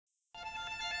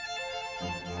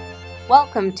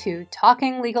Welcome to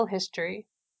Talking Legal History.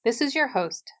 This is your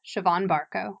host, Siobhan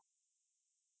Barco.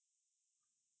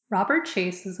 Robert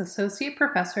Chase is Associate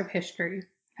Professor of History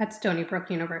at Stony Brook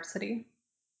University.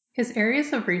 His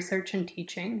areas of research and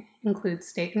teaching include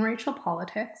state and racial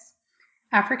politics,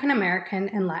 African American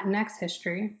and Latinx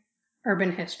history,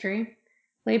 urban history,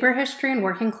 labor history and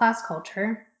working class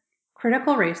culture,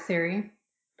 critical race theory,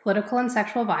 political and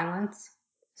sexual violence,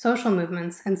 social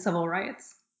movements, and civil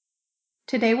rights.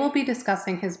 Today we'll be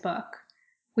discussing his book,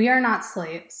 We Are Not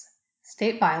Slaves: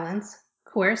 State Violence,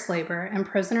 Coerced Labor, and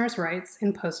Prisoners' Rights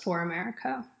in Post-War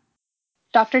America.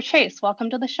 Dr. Chase, welcome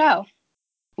to the show.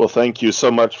 Well, thank you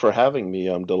so much for having me.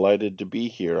 I'm delighted to be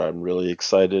here. I'm really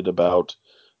excited about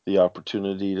the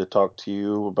opportunity to talk to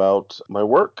you about my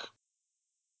work.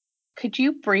 Could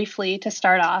you briefly, to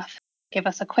start off, give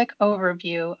us a quick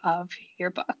overview of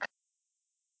your book?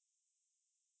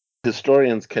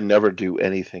 Historians can never do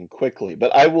anything quickly,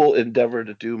 but I will endeavor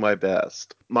to do my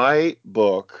best. My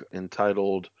book,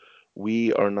 entitled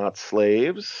We Are Not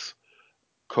Slaves: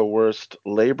 Coerced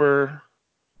Labor,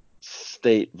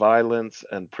 State Violence,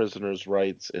 and Prisoners'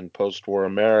 Rights in Post-War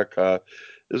America,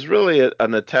 is really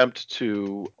an attempt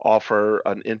to offer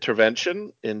an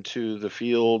intervention into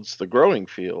the growing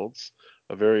fields,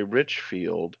 a very rich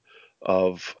field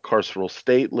of carceral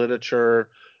state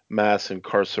literature, mass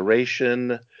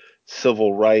incarceration,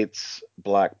 civil rights,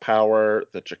 Black Power,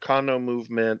 the Chicano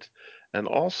movement, and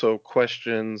also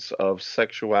questions of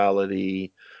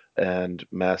sexuality and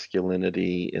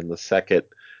masculinity in the second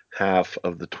half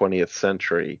of the 20th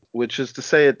century, which is to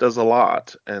say it does a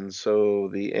lot. And so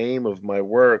the aim of my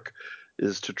work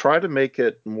is to try to make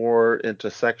it more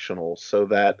intersectional so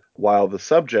that while the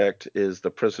subject is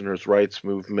the prisoners' rights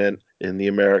movement in the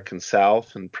American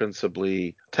South, and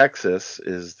principally Texas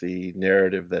is the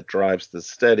narrative that drives the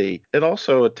study, it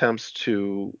also attempts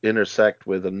to intersect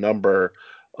with a number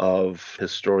of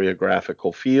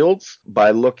historiographical fields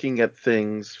by looking at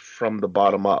things from the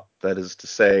bottom up, that is to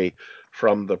say,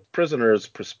 from the prisoners'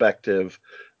 perspective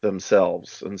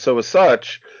themselves. And so as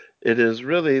such, it is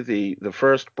really the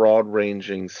first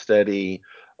broad-ranging study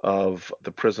of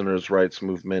the prisoners' rights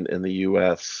movement in the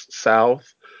U.S.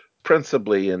 South,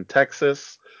 principally in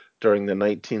Texas during the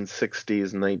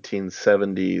 1960s,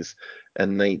 1970s,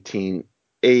 and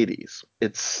 1980s.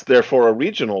 It's therefore a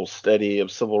regional study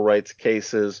of civil rights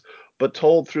cases, but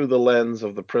told through the lens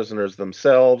of the prisoners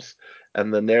themselves,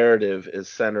 and the narrative is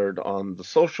centered on the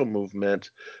social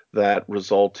movement that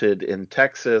resulted in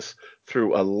Texas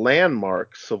through a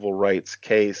landmark civil rights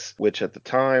case, which at the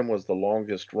time was the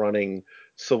longest running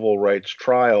civil rights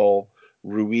trial,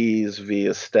 Ruiz v.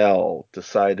 Estelle,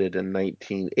 decided in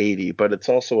 1980. But it's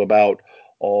also about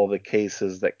all the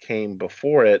cases that came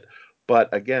before it,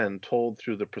 but again, told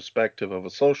through the perspective of a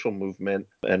social movement.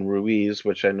 And Ruiz,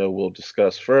 which I know we'll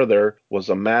discuss further, was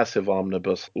a massive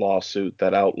omnibus lawsuit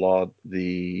that outlawed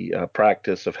the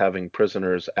practice of having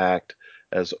prisoners act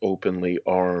as openly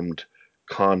armed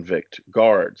convict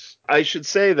guards. I should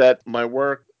say that my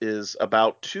work is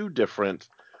about two different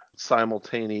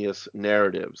simultaneous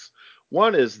narratives.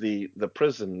 One is the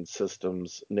prison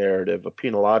system's narrative, a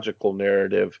penological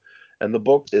narrative, and the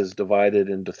book is divided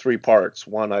into three parts.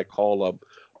 One I call a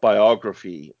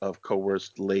biography of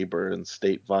coerced labor and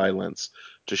state violence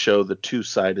to show the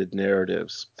two-sided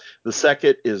narratives. The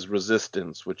second is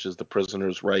resistance, which is the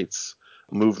prisoners' rights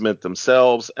movement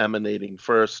themselves, emanating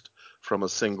first from a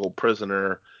single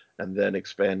prisoner and then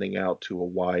expanding out to a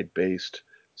wide-based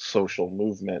social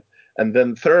movement. And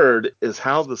then third is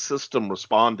how the system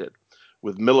responded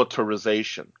with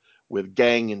militarization, with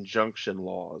gang injunction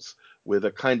laws, with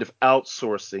a kind of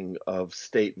outsourcing of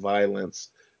state violence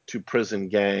to prison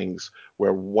gangs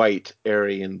where white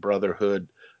Aryan Brotherhood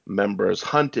members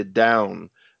hunted down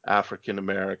African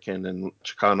American and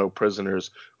Chicano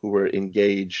prisoners who were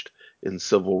engaged in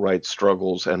civil rights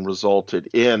struggles and resulted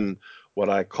in what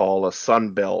I call a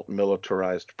Sunbelt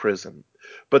militarized prison.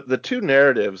 But the two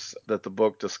narratives that the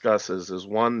book discusses is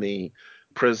one, the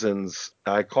prisons,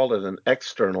 I call it an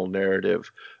external narrative,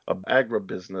 an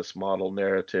agribusiness model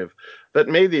narrative that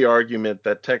made the argument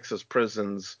that Texas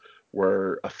prisons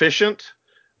were efficient,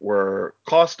 were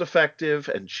cost effective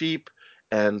and cheap,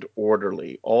 and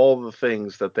orderly. All the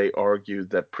things that they argued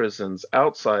that prisons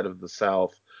outside of the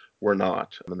South were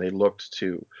not. And they looked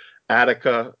to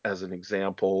Attica as an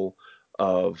example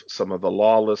of some of the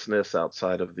lawlessness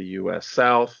outside of the U.S.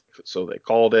 South, so they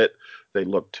called it. They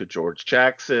looked to George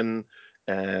Jackson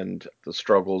and the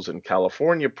struggles in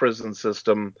California prison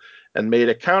system and made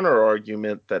a counter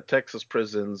argument that Texas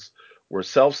prisons were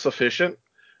self-sufficient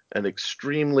and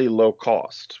extremely low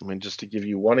cost. I mean, just to give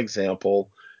you one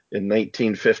example, In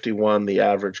 1951, the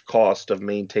average cost of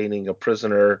maintaining a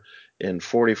prisoner in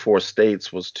 44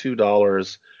 states was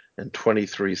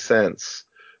 $2.23.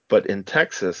 But in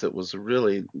Texas, it was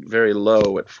really very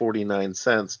low at 49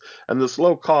 cents. And this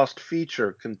low cost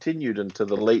feature continued into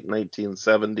the late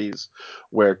 1970s,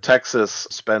 where Texas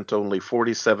spent only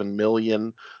 47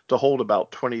 million to hold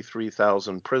about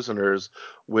 23,000 prisoners,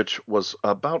 which was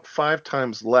about 5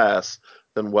 times less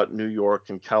than what New York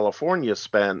and California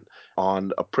spent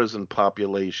on prison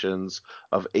populations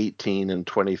of 18 and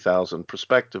 20,000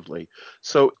 respectively.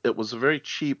 So it was a very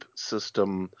cheap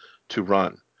system to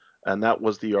run. And that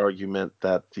was the argument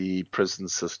that the prison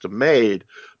system made.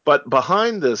 But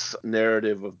behind this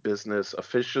narrative of business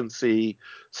efficiency,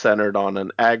 centered on an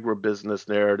agribusiness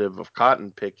narrative of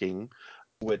cotton picking,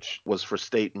 which was for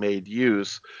state-made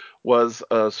use, was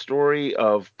a story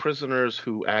of prisoners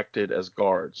who acted as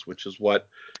guards, which is what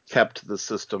kept the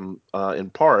system, in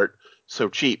part, so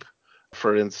cheap.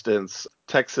 For instance,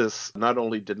 Texas not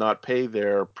only did not pay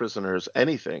their prisoners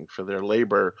anything for their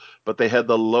labor, but they had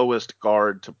the lowest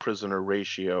guard to prisoner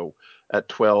ratio at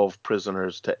 12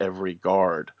 prisoners to every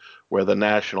guard, where the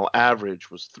national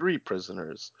average was 3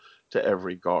 prisoners to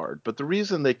every guard. But the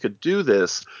reason they could do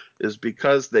this is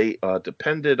because they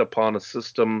depended upon a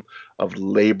system of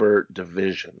labor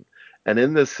division. And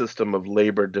in this system of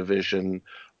labor division,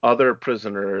 other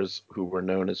prisoners who were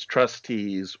known as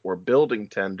trustees or building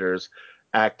tenders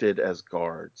acted as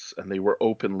guards, and they were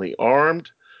openly armed.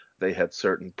 They had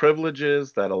certain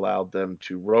privileges that allowed them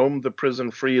to roam the prison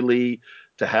freely,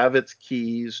 to have its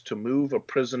keys, to move a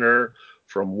prisoner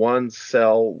from one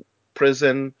cell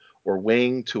prison or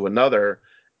wing to another.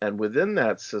 And within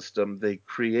that system, they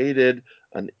created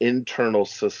an internal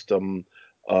system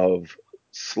of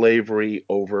slavery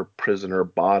over prisoner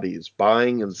bodies,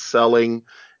 buying and selling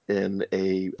in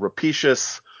a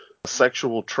rapacious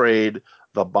sexual trade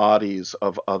the bodies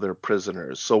of other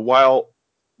prisoners. So while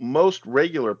most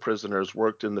regular prisoners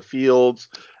worked in the fields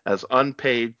as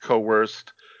unpaid,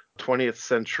 coerced 20th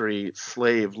century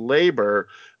slave labor,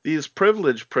 these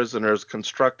privileged prisoners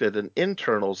constructed an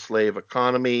internal slave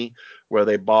economy where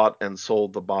they bought and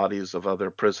sold the bodies of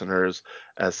other prisoners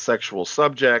as sexual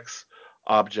subjects,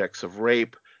 objects of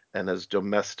rape, and as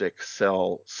domestic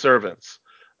cell servants.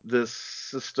 This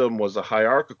system was a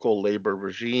hierarchical labor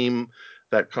regime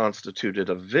that constituted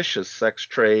a vicious sex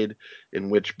trade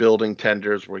in which building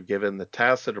tenders were given the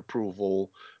tacit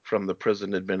approval from the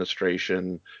prison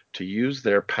administration to use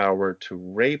their power to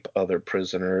rape other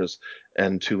prisoners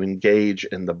and to engage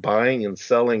in the buying and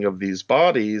selling of these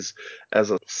bodies as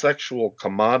a sexual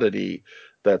commodity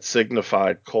that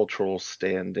signified cultural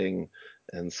standing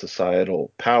and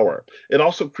societal power. It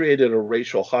also created a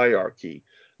racial hierarchy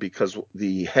because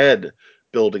the head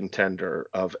building tender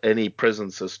of any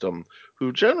prison system,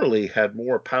 who generally had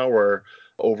more power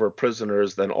over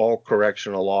prisoners than all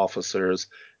correctional officers,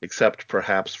 except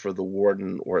perhaps for the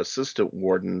warden or assistant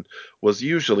warden, was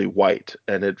usually white,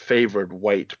 and it favored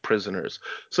white prisoners.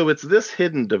 So it's this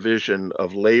hidden division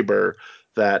of labor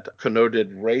that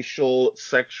connoted racial,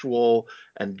 sexual,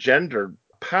 and gender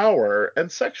power and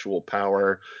sexual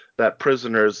power that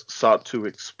prisoners sought to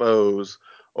expose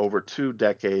over 2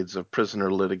 decades of prisoner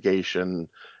litigation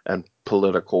and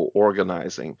political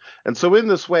organizing. And so, in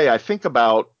this way, I think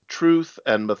about truth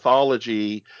and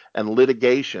mythology and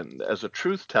litigation as a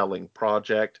truth telling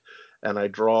project. And I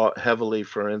draw heavily,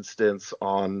 for instance,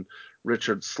 on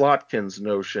Richard Slotkin's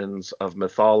notions of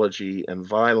mythology and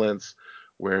violence,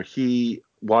 where he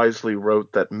wisely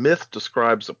wrote that myth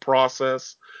describes a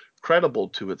process credible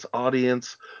to its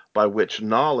audience by which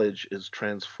knowledge is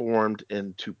transformed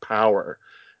into power,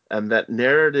 and that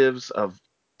narratives of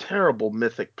terrible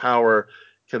mythic power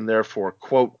can therefore,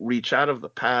 quote, reach out of the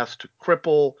past to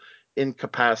cripple,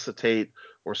 incapacitate,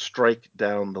 or strike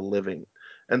down the living.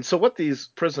 And so, what these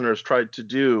prisoners tried to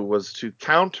do was to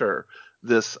counter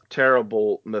this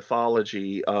terrible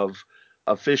mythology of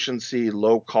efficiency,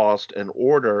 low cost, and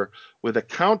order with a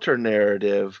counter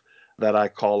narrative that I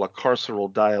call a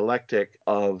carceral dialectic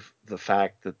of the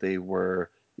fact that they were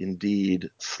indeed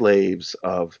slaves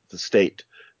of the state.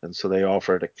 And so they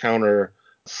offered a counter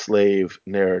slave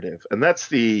narrative. And that's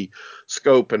the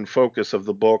scope and focus of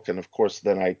the book. And of course,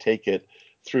 then I take it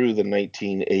through the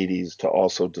 1980s to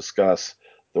also discuss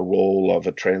the role of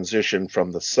a transition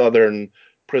from the Southern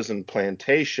prison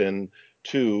plantation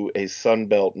to a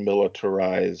Sunbelt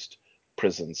militarized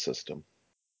prison system.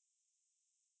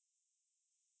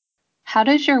 How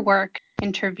does your work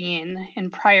intervene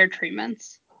in prior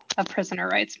treatments of prisoner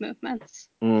rights movements?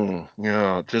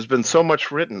 Yeah, there's been so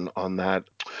much written on that.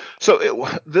 So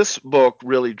this book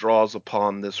really draws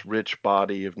upon this rich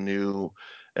body of new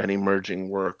and emerging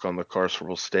work on the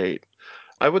carceral state.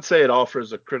 I would say it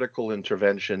offers a critical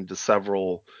intervention to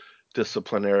several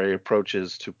disciplinary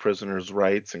approaches to prisoners'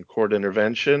 rights and court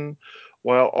intervention,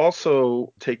 while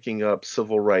also taking up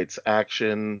civil rights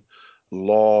action,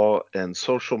 law, and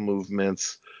social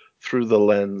movements through the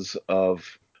lens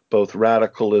of both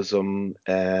radicalism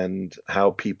and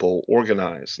how people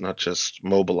organize, not just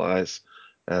mobilize,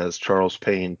 as Charles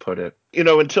Payne put it.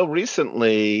 Until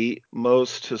recently,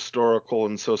 most historical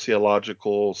and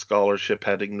sociological scholarship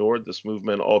had ignored this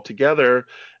movement altogether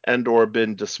and or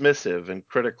been dismissive and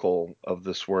critical of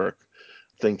this work,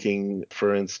 thinking,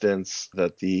 for instance,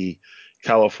 that the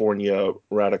California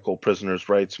radical prisoners'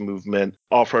 rights movement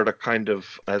offered a kind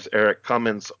of, as Eric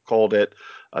Cummins called it,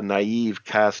 a naive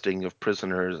casting of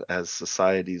prisoners as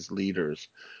society's leaders.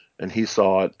 And he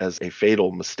saw it as a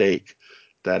fatal mistake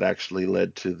that actually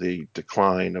led to the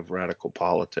decline of radical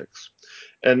politics.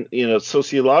 And,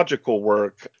 sociological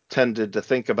work tended to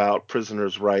think about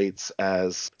prisoners' rights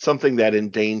as something that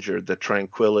endangered the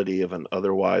tranquility of an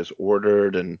otherwise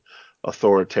ordered and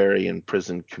authoritarian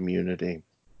prison community.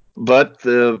 But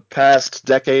the past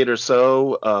decade or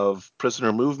so of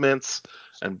prisoner movements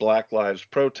and Black Lives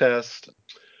protests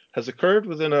has occurred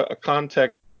within a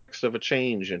context of a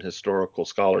change in historical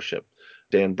scholarship.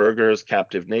 Dan Berger's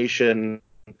Captive Nation,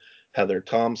 Heather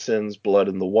Thompson's Blood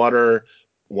in the Water,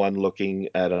 one looking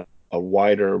at a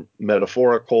wider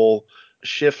metaphorical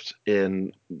shift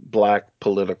in Black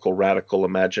political radical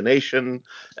imagination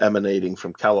emanating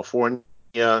from California,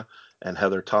 and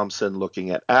Heather Thompson looking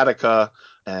at Attica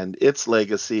and its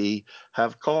legacy,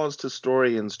 have caused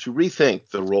historians to rethink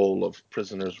the role of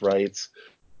prisoners' rights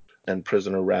and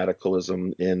prisoner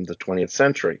radicalism in the 20th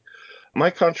century.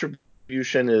 My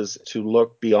contribution is to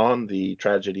look beyond the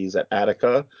tragedies at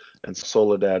Attica and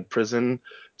Soledad Prison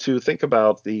to think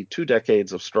about the 2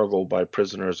 decades of struggle by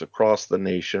prisoners across the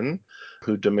nation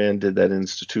who demanded that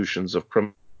institutions of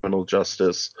criminal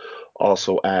justice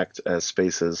also act as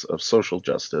spaces of social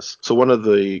justice. So one of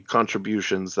the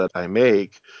contributions that I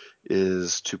make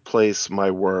is to place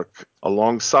my work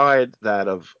alongside that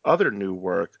of other new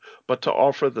work, but to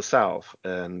offer the South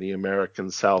and the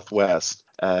American Southwest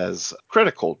as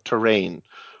critical terrain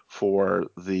for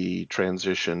the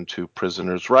transition to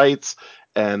prisoners' rights,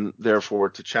 and therefore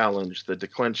to challenge the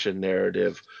declension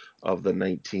narrative of the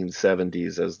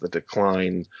 1970s as the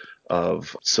decline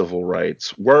of civil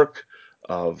rights work,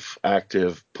 of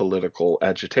active political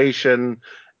agitation,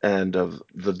 and of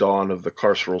the dawn of the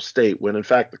carceral state, when in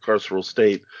fact the carceral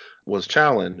state was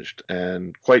challenged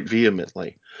and quite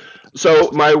vehemently. So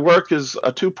my work is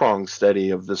a two-pronged study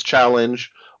of this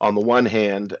challenge on the one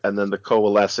hand, and then the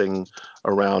coalescing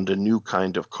around a new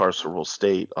kind of carceral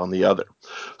state on the other.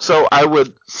 So I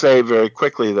would say very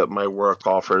quickly that my work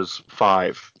offers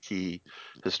 5 key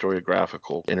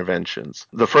historiographical interventions.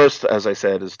 The first, as I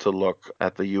said, is to look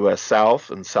at the U.S. South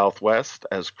and Southwest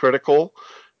as critical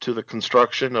to the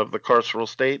construction of the carceral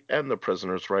state and the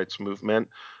prisoners' rights movement,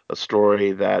 a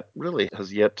story that really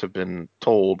has yet to been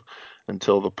told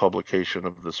until the publication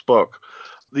of this book.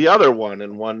 The other one,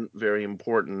 and one very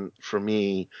important for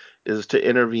me, is to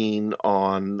intervene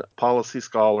on policy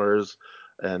scholars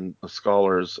and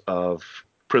scholars of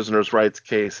prisoners' rights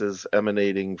cases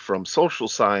emanating from social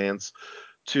science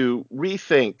to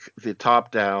rethink the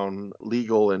top-down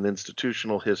legal and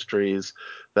institutional histories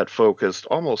that focused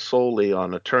almost solely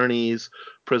on attorneys,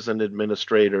 prison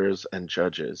administrators, and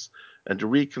judges, and to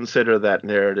reconsider that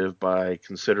narrative by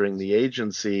considering the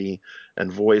agency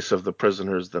and voice of the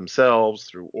prisoners themselves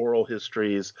through oral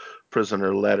histories,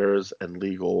 prisoner letters, and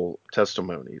legal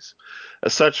testimonies.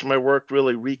 As such, my work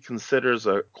really reconsiders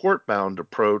a court-bound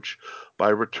approach by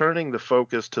returning the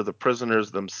focus to the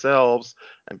prisoners themselves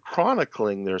and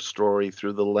chronicling their story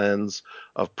through the lens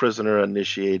of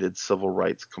prisoner-initiated civil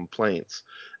rights complaints.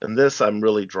 And this I'm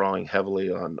really drawing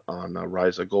heavily on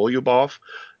Risa Goluboff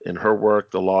in her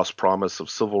work, The Lost Promise of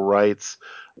Civil Rights,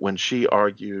 when she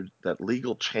argued that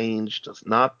legal change does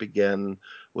not begin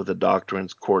with the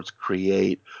doctrines courts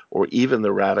create or even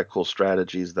the radical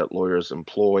strategies that lawyers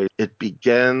employ. It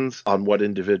begins on what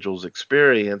individuals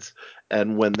experience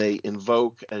and when they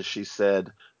invoke, as she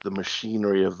said, the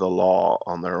machinery of the law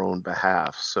on their own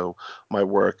behalf. So my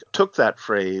work took that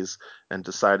phrase and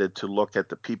decided to look at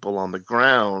the people on the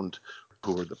ground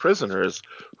who were the prisoners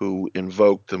who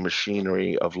invoked the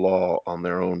machinery of law on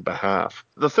their own behalf.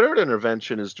 The third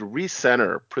intervention is to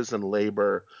recenter prison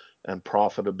labor and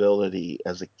profitability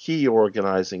as a key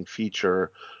organizing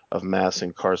feature of mass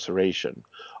incarceration.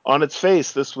 On its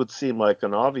face, this would seem like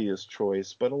an obvious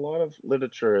choice, but a lot of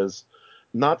literature has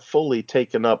not fully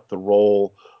taken up the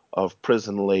role of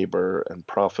prison labor and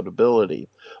profitability.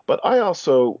 But I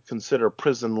also consider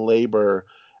prison labor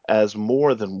as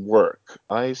more than work.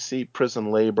 I see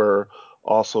prison labor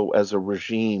also as a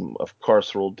regime of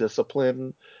carceral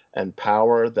discipline and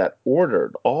power that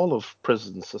ordered all of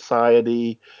prison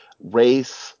society,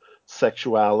 race,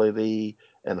 sexuality,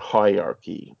 and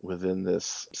hierarchy within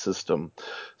this system.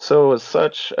 So, as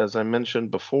such, as I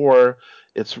mentioned before,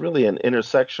 it's really an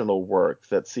intersectional work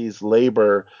that sees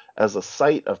labor as a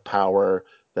site of power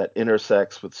that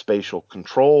intersects with spatial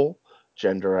control,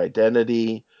 gender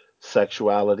identity,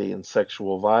 sexuality and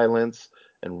sexual violence,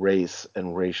 and race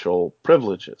and racial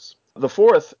privileges. The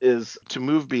fourth is to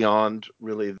move beyond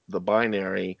really the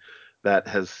binary that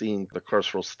has seen the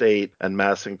carceral state and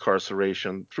mass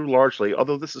incarceration through largely,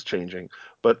 although this is changing,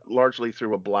 but largely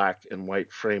through a black and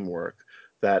white framework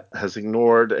that has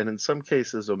ignored and in some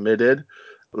cases omitted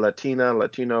Latino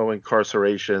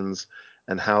incarcerations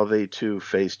and how they too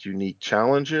faced unique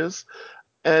challenges.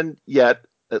 And yet,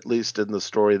 at least in the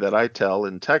story that I tell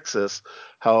in Texas,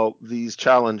 how these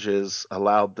challenges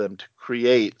allowed them to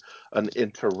create an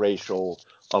interracial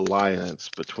alliance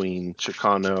between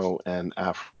Chicano and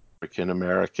African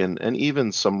American and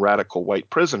even some radical white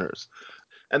prisoners.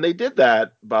 And they did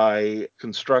that by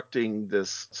constructing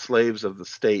this slaves of the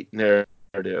state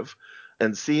narrative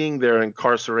and seeing their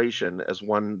incarceration as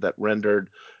one that rendered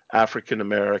African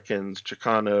Americans,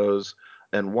 Chicanos,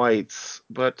 and whites,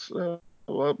 but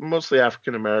well, mostly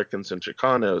African Americans and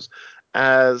Chicanos,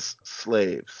 as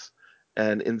slaves.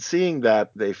 And in seeing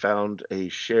that, they found a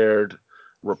shared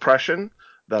repression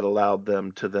that allowed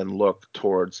them to then look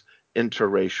towards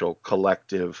interracial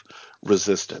collective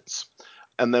resistance.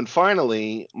 And then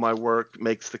finally, my work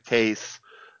makes the case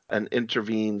and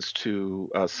intervenes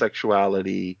to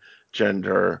sexuality,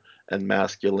 gender, and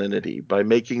masculinity by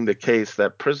making the case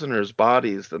that prisoners'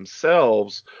 bodies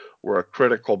themselves were a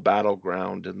critical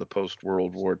battleground in the post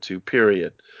World War II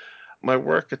period. My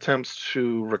work attempts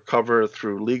to recover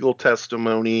through legal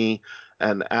testimony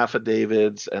and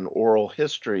affidavits and oral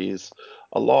histories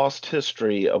a lost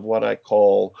history of what I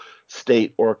call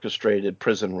state orchestrated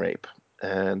prison rape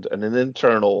and an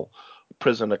internal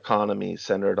prison economy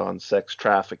centered on sex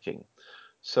trafficking.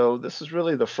 So, this is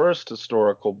really the first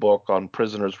historical book on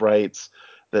prisoners' rights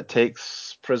that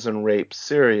takes prison rape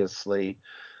seriously,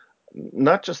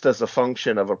 not just as a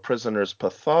function of a prisoner's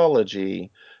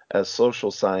pathology, as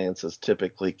social sciences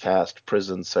typically cast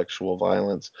prison sexual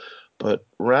violence, but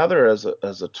rather as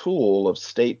a tool of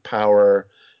state power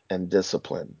and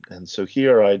discipline. And so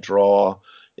here I draw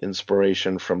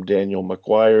inspiration from Daniel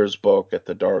McGuire's book, At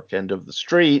the Dark End of the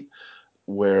Street,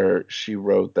 where she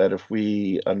wrote that if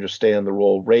we understand the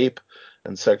role rape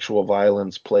and sexual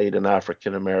violence played in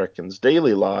African Americans'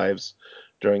 daily lives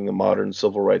during the modern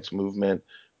civil rights movement,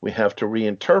 we have to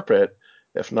reinterpret,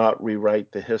 if not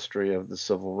rewrite, the history of the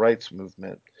civil rights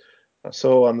movement.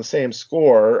 So, on the same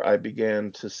score, I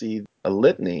began to see a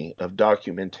litany of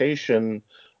documentation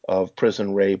of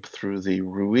prison rape through the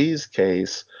Ruiz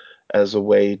case as a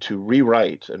way to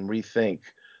rewrite and rethink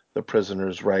the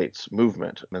prisoners' rights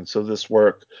movement. And so this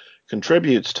work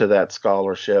contributes to that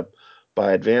scholarship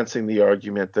by advancing the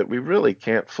argument that we really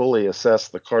can't fully assess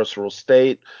the carceral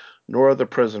state nor the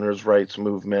prisoners' rights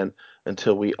movement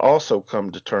until we also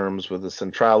come to terms with the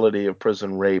centrality of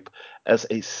prison rape as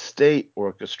a state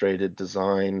orchestrated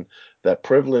design that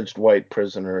privileged white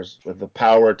prisoners with the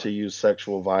power to use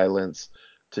sexual violence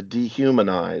to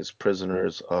dehumanize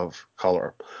prisoners of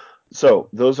color. So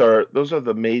those are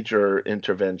the major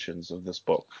interventions of this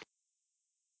book.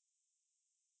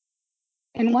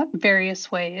 In what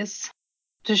various ways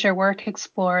does your work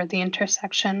explore the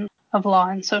intersection of law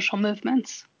and social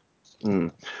movements?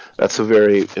 That's a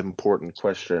very important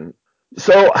question.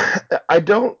 So I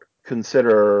don't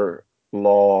consider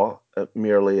law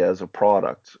merely as a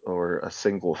product or a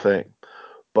single thing,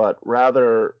 but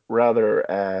rather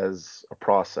as a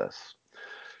process.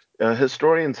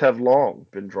 Historians have long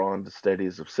been drawn to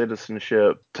studies of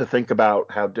citizenship to think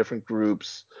about how different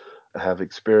groups have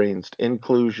experienced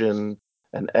inclusion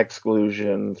and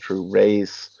exclusion through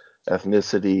race,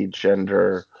 ethnicity,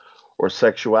 gender, or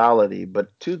sexuality. But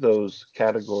to those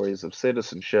categories of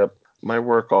citizenship, my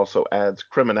work also adds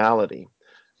criminality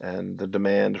and the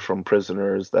demand from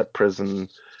prisoners that prison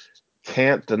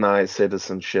can't deny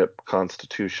citizenship,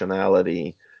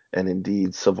 constitutionality, and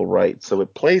indeed civil rights. So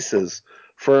it places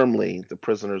firmly the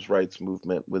prisoners' rights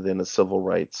movement within a civil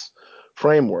rights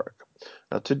framework.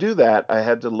 Now, to do that, I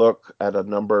had to look at a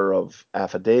number of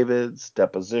affidavits,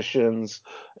 depositions,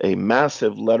 a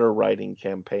massive letter writing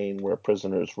campaign where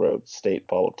prisoners wrote state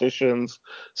politicians,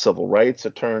 civil rights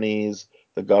attorneys,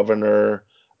 the governor,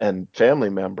 and family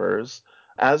members,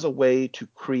 as a way to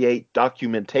create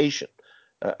documentation.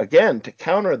 Again, to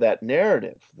counter that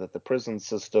narrative that the prison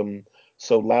system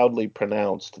so loudly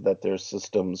pronounced that their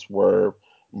systems were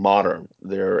modern.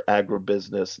 Their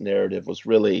agribusiness narrative was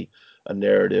really a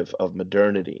narrative of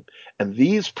modernity. And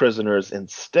these prisoners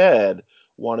instead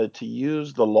wanted to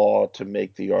use the law to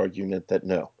make the argument that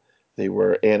no, they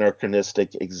were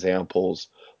anachronistic examples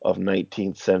of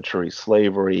 19th century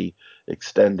slavery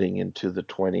extending into the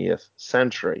 20th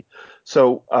century.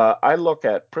 So I look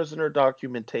at prisoner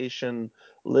documentation,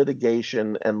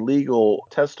 litigation, and legal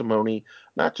testimony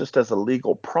not just as a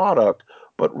legal product,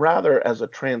 but rather as a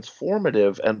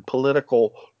transformative and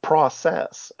political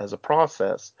process, as a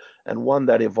process, and one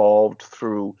that evolved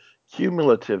through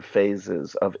cumulative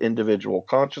phases of individual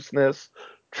consciousness,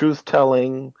 truth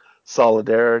telling,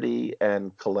 solidarity,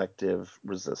 and collective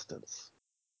resistance.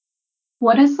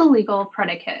 What is the legal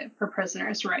predicate for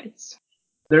prisoners' rights?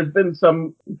 There's been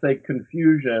some, say,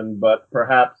 confusion, but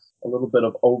perhaps a little bit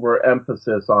of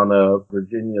overemphasis on a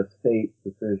Virginia state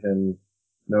decision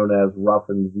known as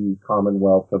Ruffin v.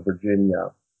 Commonwealth of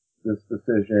Virginia. This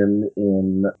decision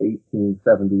in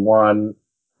 1871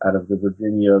 out of the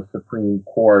Virginia Supreme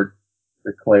Court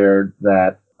declared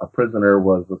that a prisoner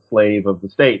was a slave of the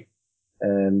state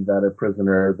and that a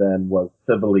prisoner then was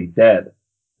civilly dead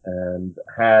and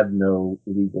had no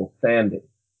legal standing.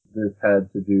 This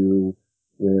had to do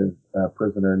with a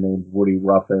prisoner named Woody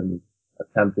Ruffin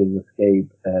attempting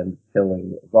escape and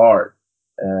killing guards.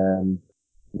 And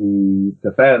the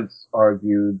defense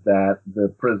argued that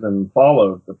the prison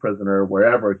followed the prisoner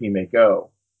wherever he may go,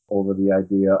 over the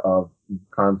idea of the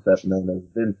concept known as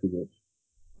vinciage.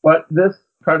 But this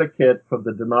predicate for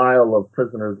the denial of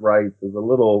prisoners' rights is a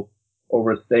little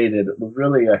overstated. It was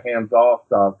really a hands-off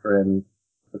doctrine,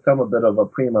 become a bit of a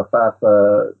prima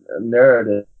facie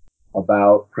narrative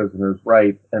about prisoners'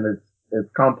 rights, and it's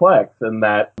complex in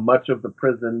that much of the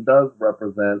prison does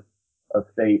represent a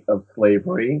state of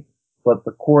slavery, but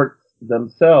the courts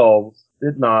themselves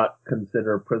did not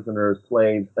consider prisoners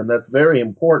slaves, and that's very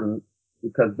important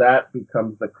because that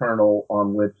becomes the kernel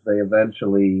on which they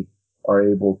eventually are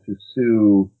able to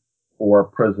sue for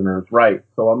prisoners' rights.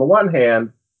 So on the one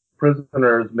hand,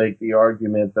 prisoners make the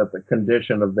argument that the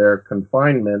condition of their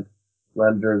confinement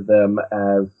renders them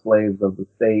as slaves of the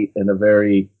state in a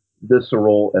very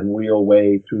visceral and real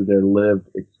way through their lived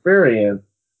experience,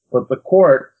 but the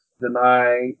courts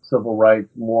deny civil rights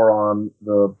more on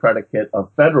the predicate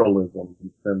of federalism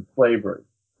than slavery.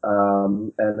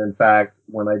 And in fact,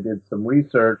 when I did some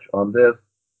research on this,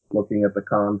 looking at the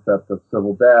concept of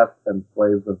civil death and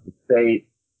slaves of the state,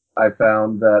 I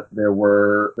found that there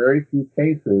were very few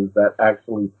cases that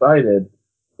actually cited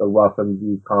the Ruffin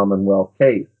v. Commonwealth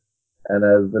case. And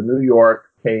as the New York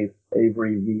case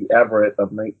Avery v. Everett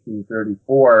of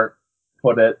 1934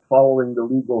 put it, following the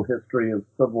legal history of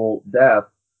civil death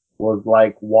was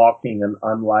like walking an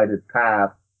unlighted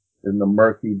path in the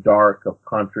murky dark of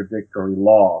contradictory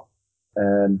law.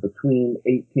 And between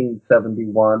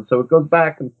 1871, so it goes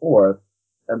back and forth,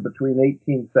 and between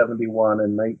 1871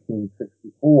 and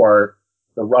 1964,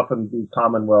 the Ruffin v.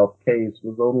 Commonwealth case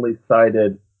was only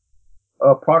cited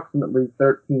approximately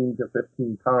 13 to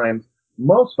 15 times,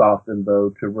 most often,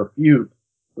 though, to refute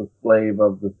the slave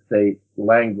of the state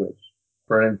language.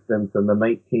 For instance, in the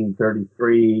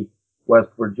 1933 West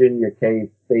Virginia case,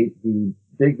 State v.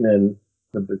 Dignan,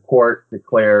 the court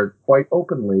declared quite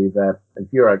openly that, and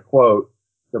here I quote,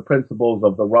 "The principles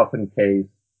of the Ruffin case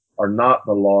are not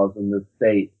the laws in this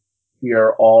state.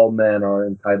 Here all men are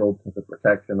entitled to the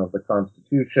protection of the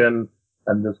Constitution,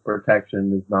 and this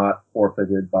protection is not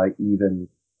forfeited by even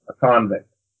a convict."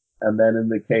 And then in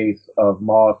the case of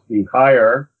Moss v.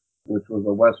 Heyer, which was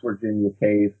a West Virginia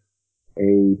case,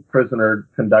 a prisoner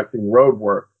conducting road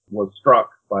work was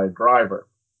struck by a driver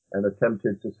and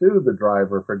attempted to sue the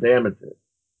driver for damages.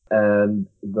 And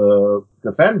the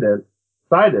defendant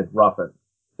cited Ruffin,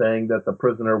 saying that the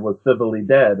prisoner was civilly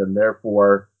dead and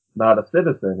therefore not a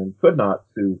citizen and could not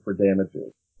sue for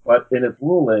damages. But in its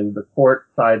ruling, the court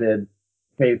cited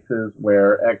cases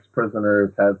where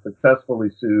ex-prisoners had successfully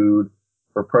sued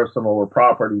for personal or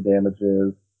property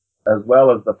damages, as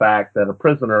well as the fact that a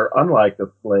prisoner, unlike a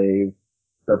slave,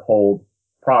 could hold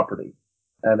property.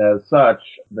 And as such,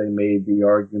 they made the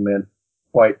argument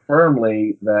quite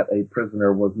firmly that a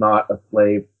prisoner was not a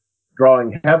slave,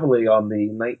 drawing heavily on the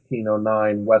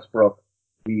 1909 Westbrook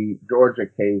v. Georgia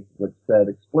case, which said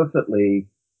explicitly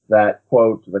that,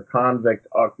 quote, "the convict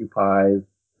occupies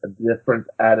a different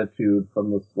attitude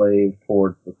from the slave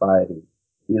towards society.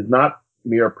 He is not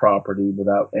mere property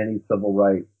without any civil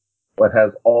rights, but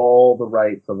has all the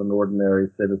rights of an ordinary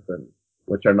citizen,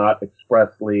 which are not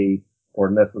expressly or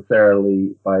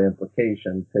necessarily by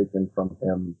implication taken from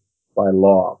him by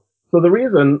law. So the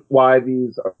reason why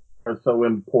these are so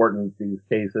important, these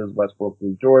cases, Westbrook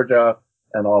v. Georgia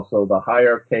and also the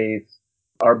Heyer case,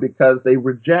 are because they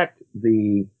reject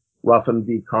the Ruffin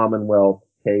v. Commonwealth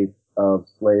case of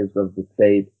slaves of the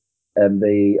state, and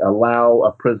they allow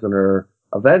a prisoner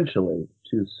eventually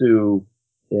to sue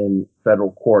in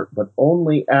federal court, but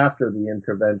only after the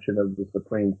intervention of the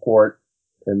Supreme Court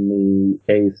in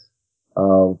the case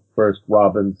of first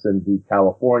Robinson v.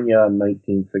 California in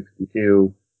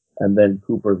 1962, and then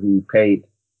Cooper v. Pate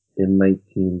in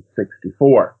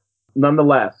 1964.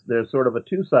 Nonetheless, there's sort of a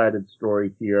two-sided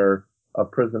story here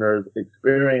of prisoners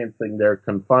experiencing their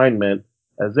confinement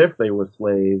as if they were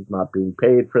slaves, not being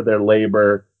paid for their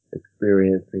labor,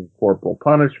 experiencing corporal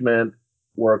punishment,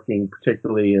 working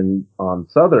particularly on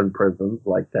southern prisons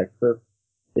like Texas,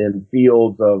 in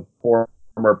fields of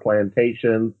former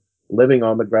plantations, living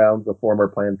on the grounds of former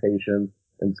plantations,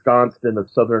 ensconced in the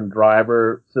southern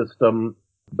driver system,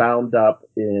 bound up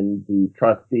in the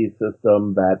trustee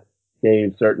system that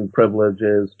gave certain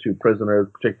privileges to prisoners,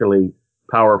 particularly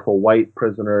powerful white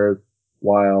prisoners,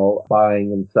 while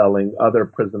buying and selling other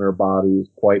prisoner bodies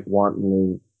quite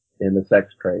wantonly in the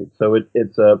sex trade. So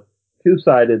it's a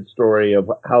two-sided story of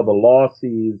how the law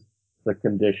sees the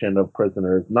condition of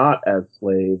prisoners not as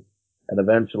slaves and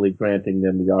eventually granting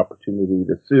them the opportunity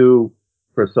to sue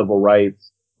for civil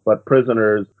rights, but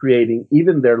prisoners creating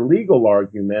even their legal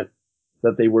argument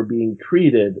that they were being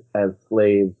treated as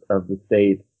slaves of the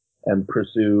state and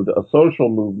pursued a social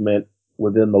movement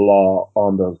within the law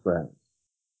on those grounds.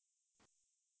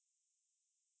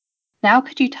 Now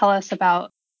could you tell us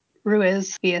about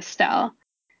Ruiz v. Estelle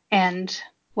and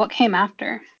what came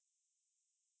after?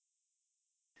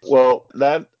 Well,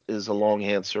 that is a long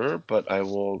answer, but I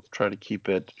will try to keep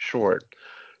it short.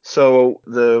 So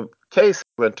the case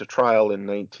went to trial in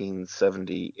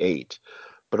 1978,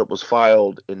 but it was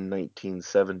filed in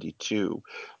 1972.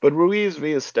 But Ruiz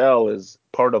v. Estelle is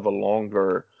part of a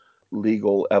longer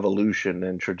legal evolution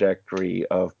and trajectory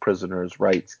of prisoners'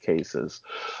 rights cases.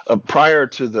 Prior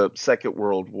to the Second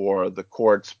World War, the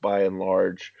courts, by and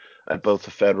large, at both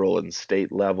the federal and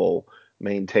state level,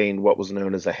 maintained what was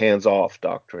known as a hands-off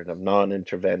doctrine of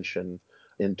non-intervention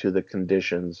into the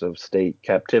conditions of state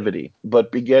captivity.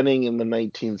 But beginning in the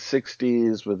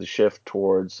 1960s, with a shift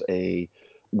towards a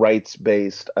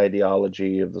rights-based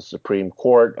ideology of the Supreme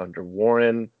Court under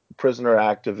Warren, prisoner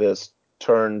activists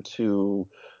turned to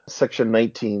Section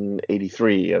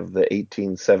 1983 of the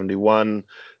 1871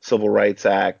 Civil Rights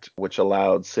Act, which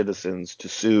allowed citizens to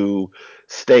sue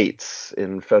states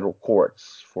in federal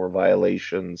courts for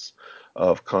violations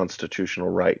of constitutional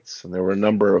rights. And there were a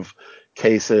number of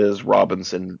cases,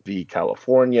 Robinson v.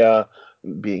 California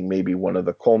being maybe one of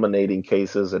the culminating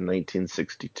cases in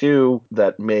 1962,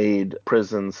 that made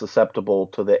prisons susceptible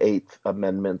to the Eighth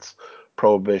Amendment's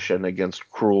prohibition against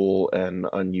cruel and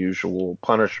unusual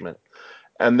punishment.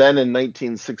 And then in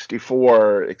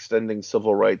 1964, extending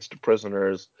civil rights to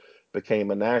prisoners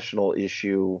became a national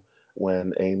issue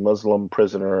when a Muslim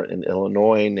prisoner in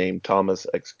Illinois named Thomas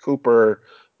X. Cooper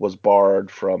was barred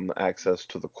from access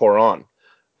to the Quran.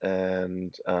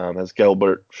 And as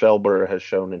Gilbert Shelber has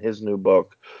shown in his new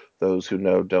book, Those Who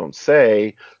Know Don't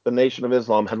Say, the Nation of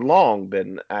Islam had long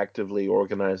been actively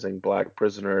organizing black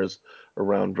prisoners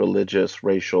around religious,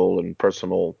 racial, and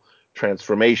personal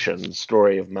transformation. The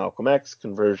story of Malcolm X's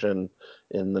conversion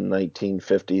in the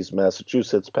 1950s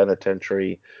Massachusetts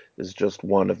penitentiary is just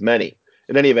one of many.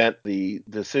 In any event, the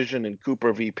decision in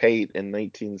Cooper v. Pate in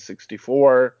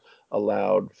 1964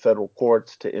 allowed federal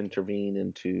courts to intervene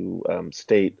into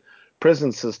state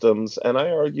prison systems, and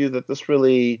I argue that this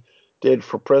really did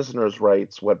for prisoners'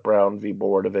 rights what Brown v.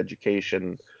 Board of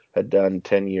Education had done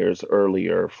 10 years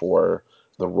earlier for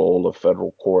the role of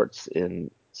federal courts in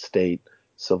state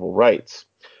civil rights.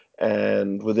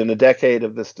 And within a decade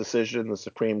of this decision, the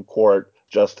Supreme Court,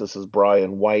 Justices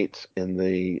Brian White, in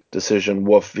the decision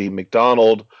Wolf v.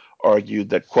 McDonald, argued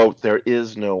that, quote, there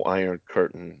is no iron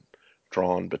curtain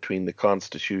drawn between the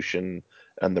Constitution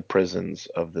and the prisons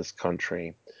of this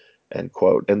country, end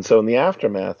quote. And so in the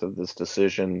aftermath of this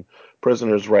decision,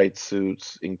 prisoners' rights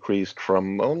suits increased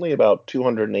from only about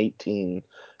 218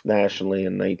 nationally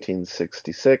in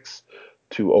 1966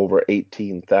 to over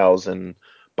 18,000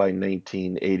 by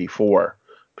 1984.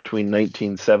 Between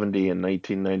 1970 and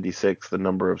 1996, the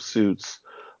number of suits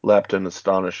leapt an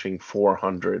astonishing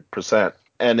 400%.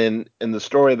 And in the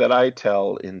story that I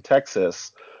tell in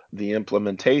Texas, the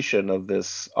implementation of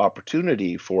this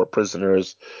opportunity for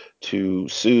prisoners to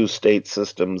sue state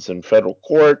systems in federal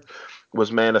court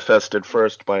was manifested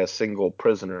first by a single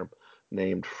prisoner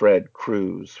named Fred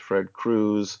Cruz. Fred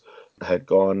Cruz had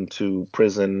gone to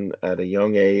prison at a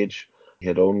young age. He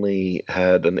had only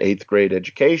had an eighth grade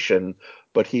education,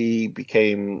 but he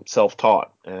became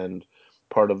self-taught. And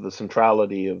part of the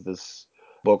centrality of this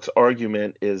book's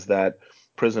argument is that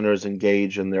prisoners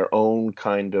engage in their own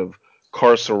kind of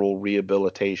carceral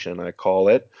rehabilitation, I call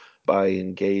it, by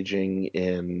engaging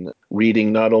in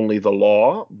reading not only the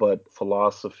law, but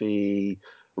philosophy,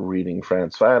 reading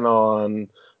Frantz Fanon,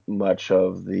 much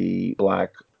of the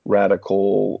Black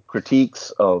radical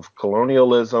critiques of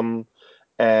colonialism.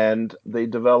 And they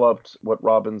developed what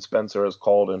Robin Spencer has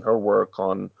called in her work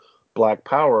on Black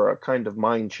Power a kind of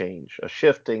mind change, a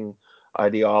shifting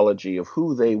ideology of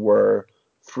who they were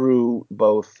through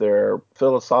both their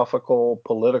philosophical,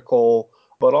 political,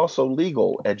 but also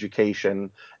legal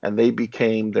education, and they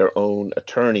became their own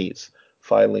attorneys,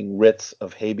 filing writs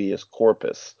of habeas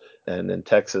corpus. And in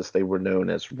Texas, they were known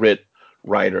as writ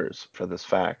writers for this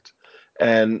fact.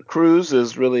 And Cruz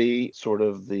is really sort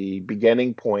of the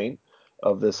beginning point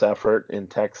of this effort in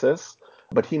Texas,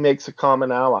 but he makes a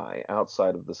common ally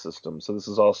outside of the system. So this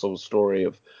is also a story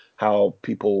of how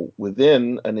people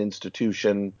within an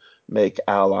institution make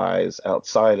allies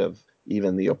outside of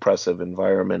even the oppressive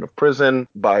environment of prison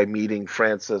by meeting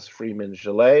Frances Freeman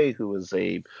Gillet, who is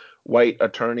a white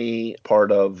attorney,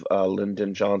 part of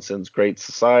Lyndon Johnson's Great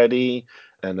Society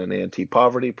and an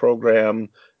anti-poverty program.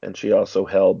 And she also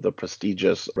held the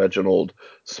prestigious Reginald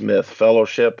Smith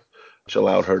Fellowship, which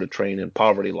allowed her to train in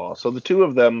poverty law. So the two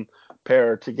of them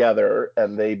pair together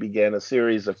and they began a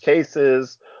series of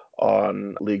cases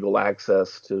on legal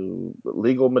access to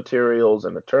legal materials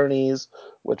and attorneys,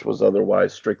 which was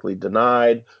otherwise strictly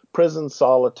denied. Prison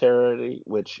solidarity,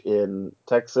 which in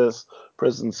Texas,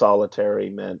 prison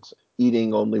solitary meant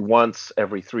eating only once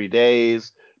every 3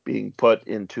 days, being put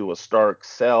into a stark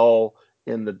cell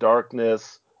in the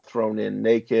darkness, thrown in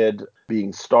naked,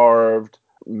 being starved.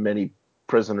 Many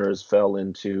prisoners fell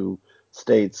into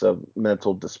states of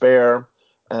mental despair,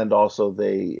 and also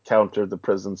they countered the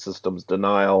prison system's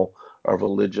denial of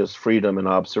religious freedom and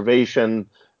observation,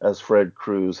 as Fred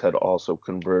Cruz had also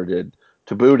converted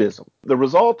to Buddhism. The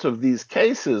result of these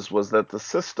cases was that the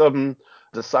system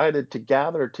decided to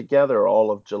gather together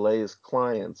all of Gillet's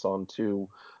clients onto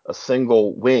a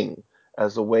single wing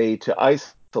as a way to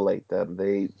isolate them.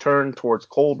 They turned towards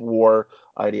Cold War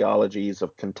ideologies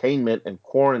of containment and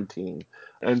quarantine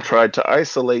and tried to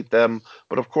isolate them.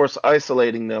 But of course,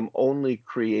 isolating them only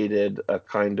created a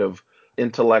kind of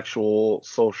intellectual,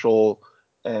 social,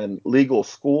 and legal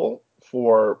school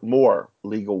for more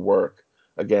legal work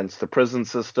against the prison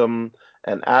system.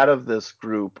 And out of this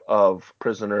group of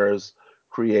prisoners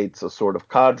creates a sort of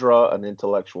cadre, an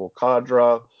intellectual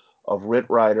cadre of writ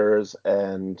writers.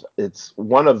 And it's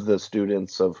one of the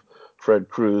students of Fred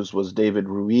Cruz was David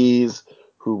Ruiz,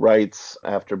 who writes,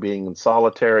 after being in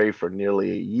solitary for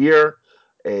nearly a year,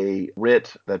 a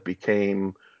writ that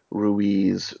became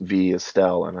Ruiz v.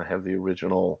 Estelle. And I have the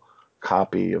original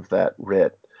copy of that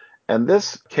writ. And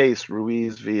this case,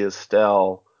 Ruiz v.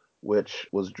 Estelle, which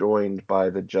was joined by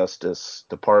the Justice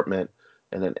Department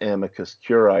in an amicus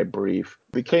curiae brief,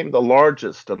 became the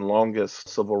largest and longest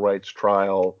civil rights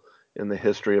trial in the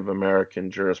history of American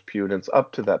jurisprudence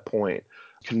up to that point,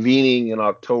 convening in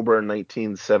October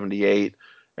 1978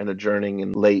 and adjourning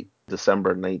in late December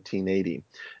 1980.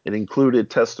 It included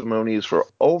testimonies for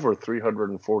over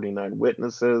 349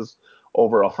 witnesses,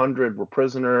 over 100 were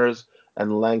prisoners,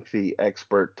 and lengthy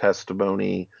expert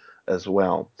testimony as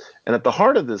well. And at the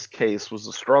heart of this case was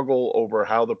a struggle over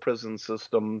how the prison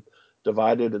system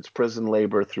divided its prison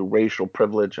labor through racial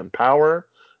privilege and power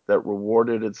that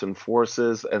rewarded its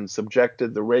enforcers and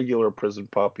subjected the regular prison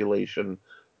population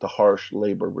to harsh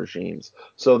labor regimes.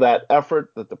 So that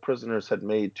effort that the prisoners had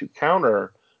made to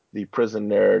counter the prison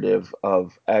narrative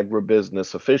of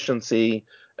agribusiness efficiency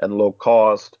and low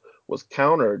cost was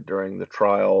countered during the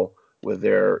trial with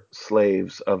their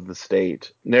slaves of the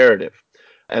state narrative.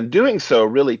 And doing so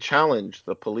really challenged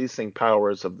the policing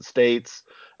powers of the states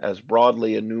as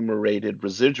broadly enumerated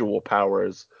residual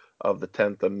powers of the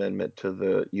 10th Amendment to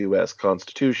the U.S.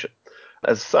 Constitution.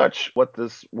 As such, what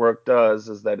this work does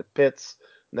is that it pits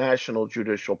national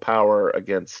judicial power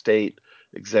against state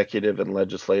executive and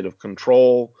legislative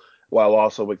control, while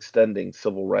also extending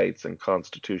civil rights and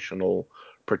constitutional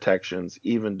protections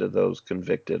even to those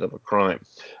convicted of a crime.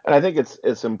 And I think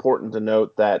it's important to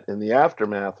note that in the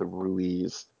aftermath of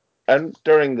Ruiz and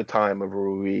during the time of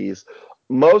Ruiz,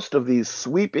 most of these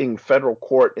sweeping federal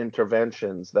court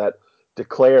interventions that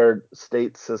declared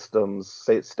state systems,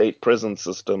 state prison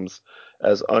systems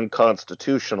as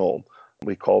unconstitutional,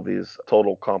 we call these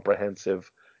total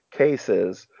comprehensive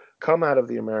cases, come out of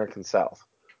the American South.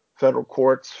 Federal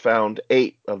courts found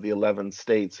 8 of the 11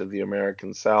 states of the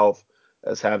American South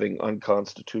as having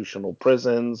unconstitutional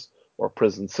prisons or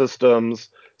prison systems,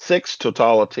 6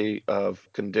 totality of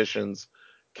conditions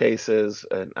cases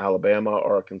in Alabama,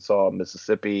 Arkansas,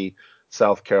 Mississippi,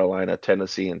 South Carolina,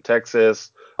 Tennessee, and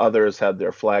Texas. Others had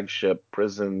their flagship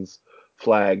prisons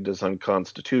flagged as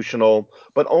unconstitutional,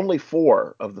 but only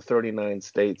 4 of the 39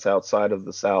 states outside of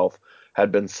the South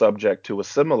had been subject to a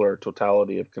similar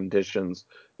totality of conditions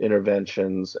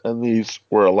interventions, and these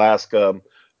were Alaska,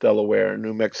 Delaware,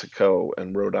 New Mexico,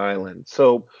 and Rhode Island.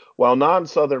 So while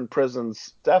non-Southern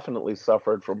prisons definitely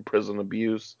suffered from prison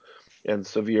abuse and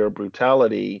severe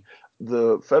brutality,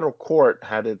 the federal court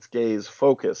had its gaze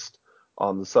focused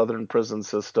on the Southern prison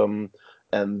system,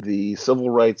 and the civil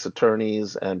rights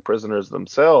attorneys and prisoners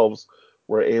themselves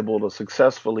were able to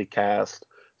successfully cast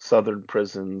Southern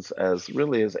prisons as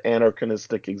really as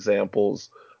anachronistic examples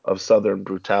of Southern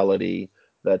brutality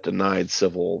that denied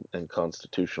civil and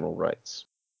constitutional rights.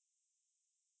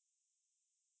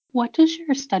 What does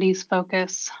your studies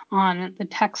focus on the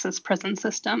Texas prison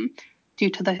system due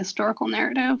to the historical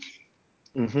narrative?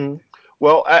 Mm-hmm.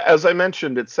 Well, as I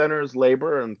mentioned, it centers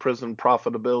labor and prison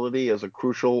profitability as a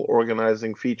crucial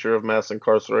organizing feature of mass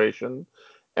incarceration.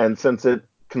 And since it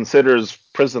considers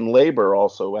prison labor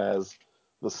also as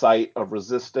the site of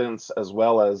resistance as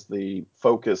well as the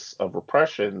focus of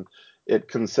repression, it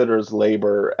considers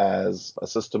labor as a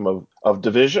system of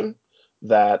division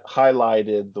that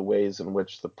highlighted the ways in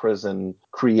which the prison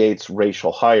creates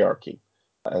racial hierarchy.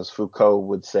 As Foucault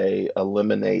would say,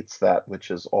 eliminates that which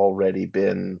has already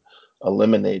been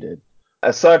eliminated.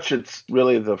 As such, it's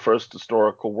really the first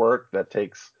historical work that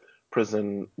takes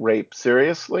prison rape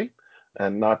seriously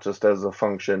and not just as a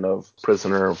function of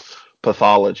prisoner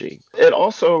pathology. It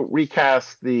also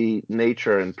recasts the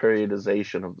nature and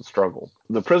periodization of the struggle.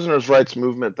 The prisoners' rights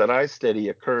movement that I study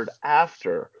occurred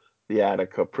after the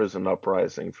Attica prison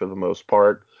uprising for the most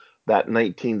part, that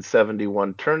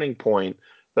 1971 turning point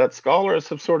that scholars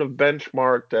have sort of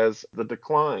benchmarked as the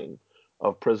decline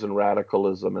of prison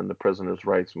radicalism and the prisoners'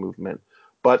 rights movement.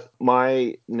 But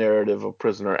my narrative of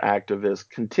prisoner activists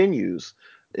continues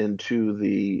into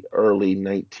the early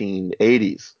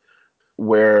 1980s,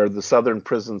 where the Southern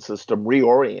prison system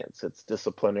reorients its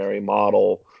disciplinary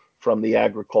model from the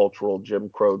agricultural Jim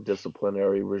Crow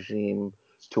disciplinary regime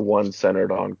to one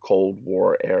centered on Cold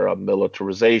War era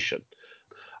militarization.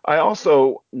 I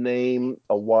also name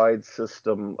a wide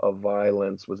system of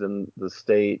violence within the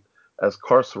state as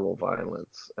carceral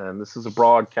violence. And this is a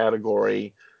broad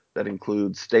category that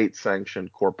includes state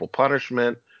sanctioned corporal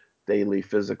punishment, daily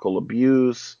physical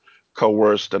abuse,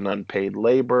 coerced and unpaid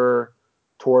labor,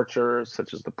 torture,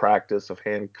 such as the practice of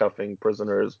handcuffing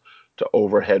prisoners to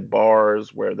overhead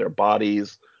bars where their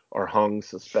bodies are hung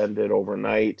suspended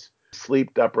overnight,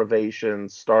 sleep deprivation,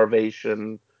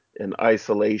 starvation, in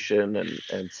isolation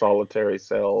and solitary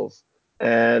cells.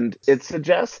 And it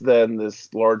suggests then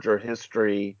this larger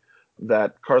history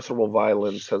that carceral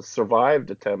violence has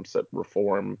survived attempts at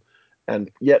reform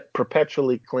and yet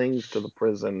perpetually clings to the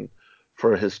prison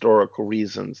for historical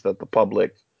reasons that the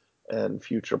public and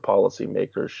future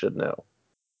policymakers should know.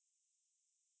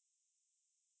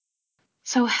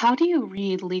 So, how do you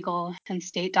read legal and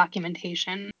state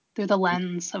documentation through the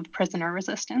lens of prisoner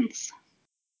resistance?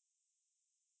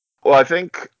 Well, I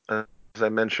think, as I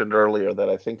mentioned earlier, that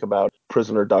I think about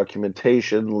prisoner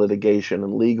documentation, litigation,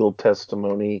 and legal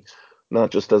testimony not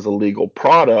just as a legal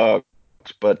product,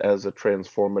 but as a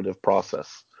transformative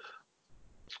process.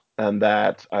 And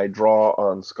that I draw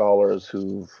on scholars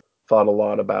who've thought a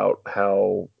lot about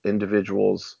how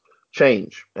individuals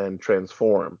change and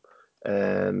transform.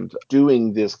 And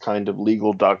doing this kind of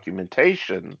legal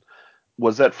documentation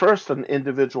was at first an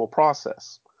individual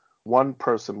process. One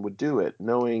person would do it,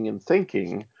 knowing and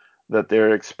thinking that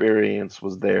their experience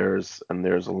was theirs and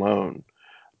theirs alone.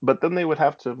 But then they would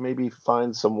have to maybe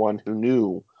find someone who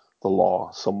knew the law,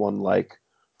 someone like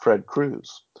Fred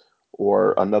Cruz,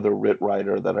 or another writ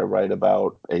writer that I write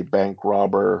about, a bank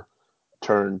robber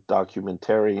turned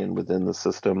documentarian within the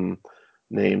system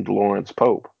named Lawrence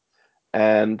Pope.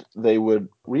 And they would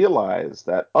realize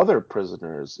that other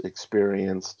prisoners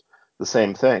experienced the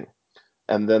same thing.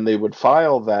 And then they would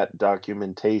file that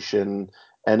documentation,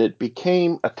 and it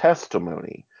became a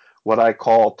testimony, what I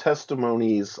call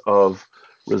testimonies of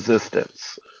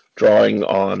resistance, drawing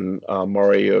on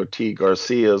Mario T.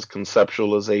 Garcia's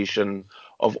conceptualization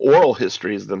of oral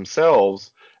histories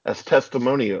themselves as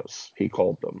testimonios, he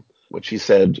called them, which he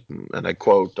said, and I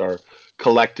quote, are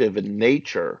collective in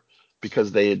nature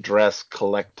because they address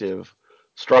collective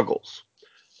struggles.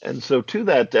 And so to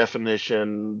that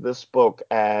definition, this book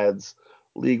adds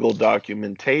legal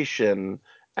documentation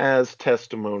as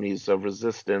testimonies of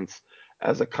resistance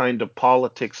as a kind of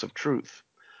politics of truth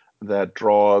that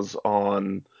draws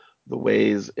on the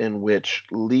ways in which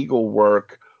legal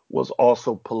work was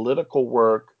also political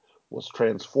work, was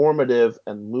transformative,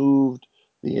 and moved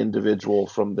the individual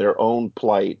from their own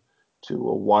plight to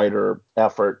a wider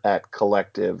effort at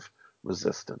collective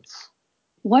resistance.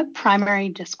 What primary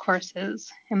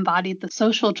discourses embodied the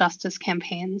social justice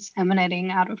campaigns emanating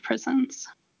out of prisons?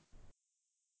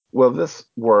 Well, this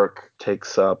work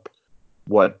takes up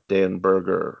what Dan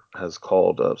Berger has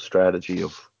called a strategy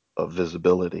of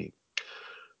visibility,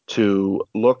 to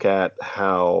look at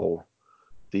how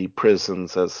the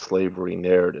prisons as slavery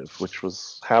narrative, which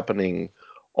was happening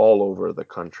all over the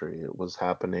country. It was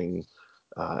happening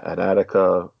at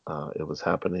Attica. It was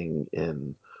happening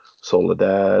in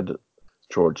Soledad.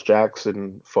 George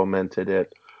Jackson fomented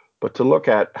it. But to look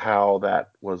at how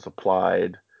that was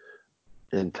applied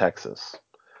in Texas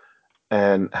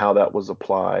and how that was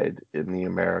applied in the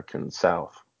American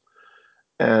South.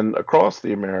 And across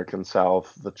the American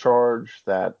South, the charge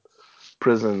that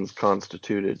prisons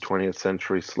constituted 20th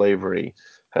century slavery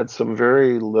had some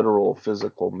very literal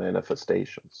physical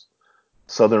manifestations.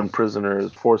 Southern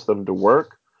prisoners forced them to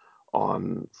work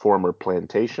on former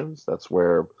plantations. That's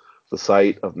where the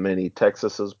site of many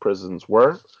Texas's prisons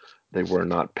were. They were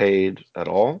not paid at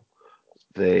all.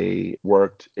 They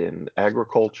worked in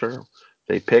agriculture.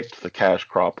 They picked the cash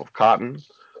crop of cotton.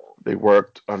 They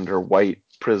worked under white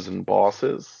prison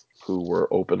bosses who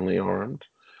were openly armed.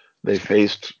 They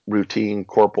faced routine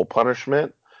corporal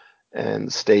punishment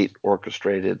and state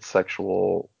orchestrated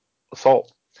sexual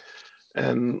assault.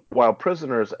 And while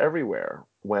prisoners everywhere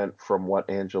went from what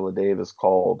Angela Davis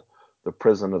called the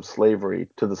prison of slavery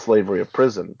to the slavery of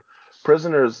prison,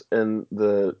 prisoners in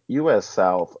the U.S.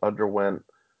 South underwent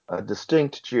a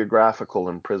distinct geographical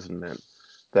imprisonment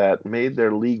that made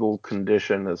their legal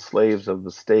condition as slaves of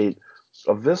the state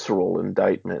a visceral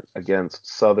indictment against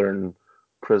Southern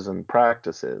prison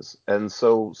practices. And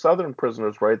so Southern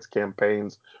prisoners' rights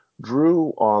campaigns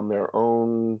drew on their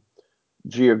own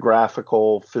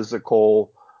geographical,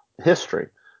 physical history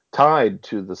tied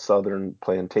to the Southern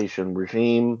plantation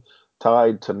regime,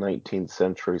 tied to 19th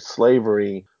century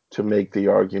slavery, to make the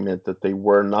argument that they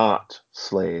were not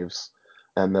slaves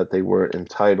and that they were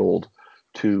entitled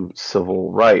to civil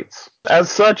rights.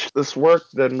 As such, this work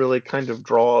then really kind of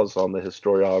draws on the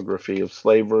historiography of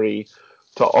slavery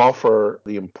to offer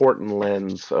the important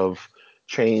lens of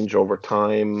change over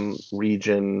time,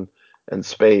 region, and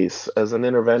space as an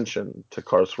intervention to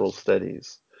carceral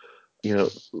studies. You know,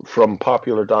 from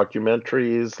popular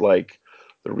documentaries like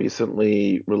the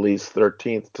recently released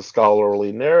 13th to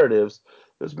scholarly narratives,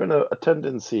 there's been a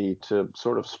tendency to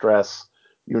sort of stress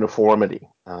uniformity,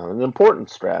 an important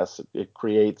stress. It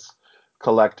creates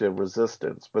collective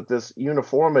resistance, but this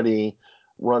uniformity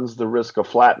runs the risk of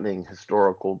flattening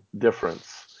historical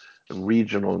difference in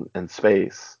regional and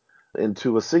space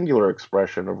into a singular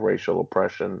expression of racial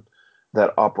oppression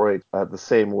that operates the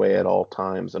same way at all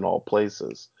times and all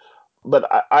places.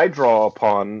 But I draw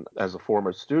upon, as a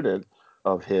former student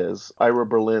of his, Ira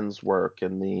Berlin's work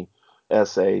in the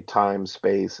essay Time,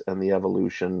 Space, and the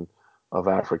Evolution of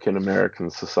African American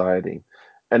Society.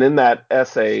 And in that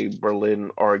essay,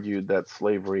 Berlin argued that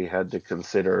slavery had to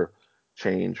consider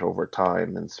change over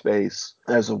time and space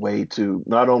as a way to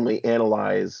not only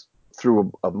analyze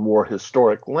through a more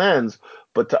historic lens,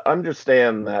 but to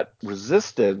understand that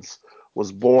resistance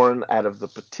was born out of the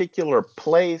particular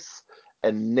place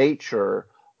and nature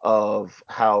of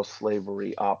how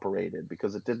slavery operated,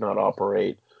 because it did not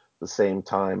operate the same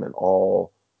time in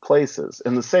all places.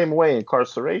 In the same way,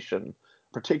 incarceration,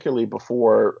 particularly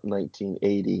before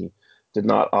 1980, did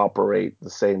not operate the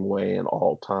same way in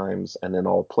all times and in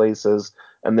all places,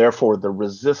 and therefore the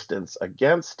resistance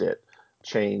against it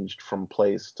changed from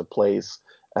place to place,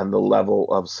 and the level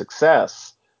of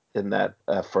success in that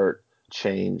effort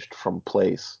changed from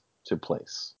place to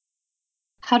place.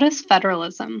 How does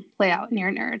federalism play out in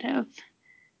your narrative?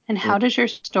 And how does your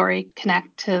story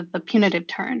connect to the punitive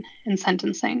turn in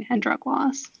sentencing and drug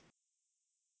laws?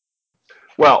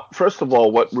 Well, first of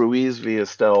all, what Ruiz v.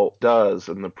 Estelle does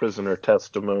in the prisoner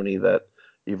testimony that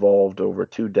evolved over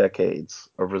 2 decades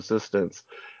of resistance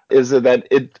is that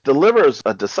it delivers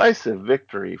a decisive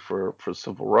victory for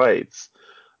civil rights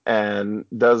and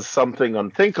does something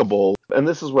unthinkable. And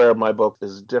this is where my book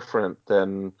is different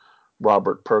than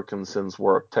Robert Perkinson's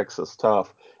work, Texas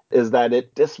Tough, is that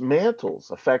it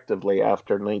dismantles effectively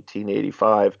after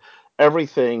 1985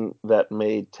 everything that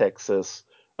made Texas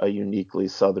a uniquely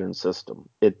Southern system.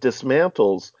 It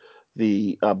dismantles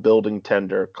the building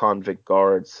tender convict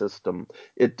guard system.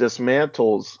 It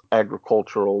dismantles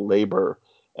agricultural labor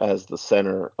as the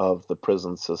center of the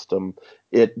prison system.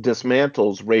 It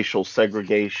dismantles racial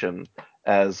segregation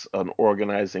as an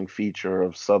organizing feature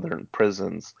of Southern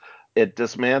prisons. It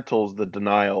dismantles the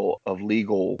denial of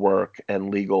legal work and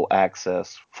legal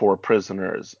access for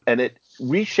prisoners. And it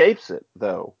reshapes it,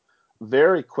 though,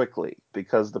 very quickly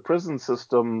because the prison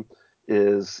system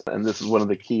is, and this is one of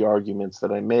the key arguments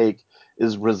that I make,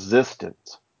 is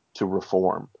resistant to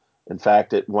reform. In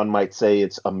fact, one might say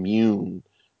it's immune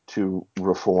to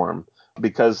reform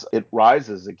because it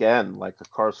rises again like a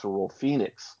carceral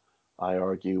phoenix, I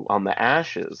argue, on the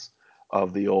ashes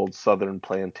of the old Southern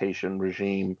plantation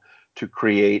regime to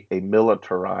create a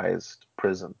militarized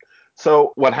prison.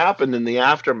 So, what happened in the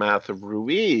aftermath of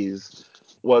Ruiz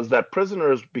was that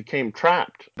prisoners became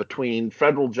trapped between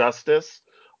federal justice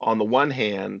on the one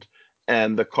hand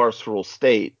and the carceral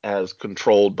state as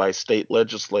controlled by state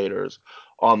legislators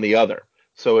on the other.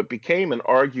 So it became an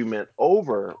argument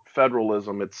over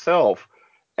federalism itself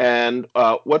and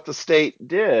what the state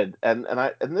did, and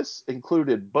this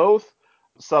included both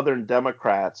Southern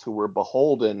Democrats who were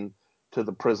beholden to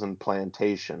the prison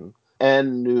plantation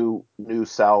and New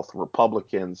South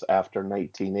Republicans after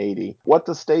 1980. What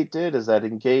the state did is that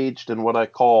engaged in what I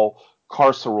call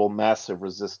carceral massive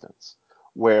resistance,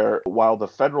 where while the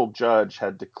federal judge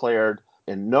had declared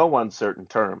in no uncertain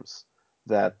terms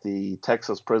that the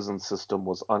Texas prison system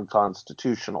was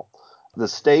unconstitutional, the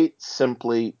state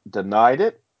simply denied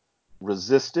it,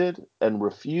 resisted, and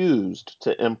refused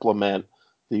to implement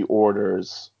the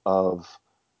orders of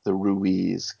the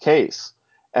Ruiz case.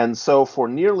 And so for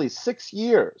nearly 6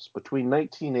 years, between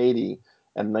 1980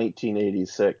 and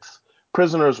 1986,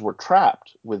 prisoners were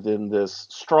trapped within this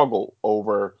struggle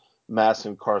over mass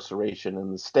incarceration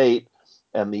in the state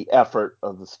and the effort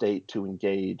of the state to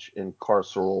engage in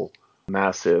carceral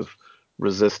massive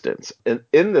resistance. And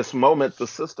in this moment, the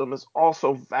system is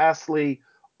also vastly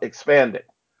expanding,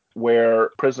 where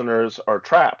prisoners are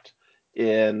trapped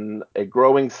in a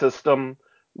growing system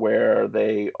where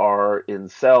they are in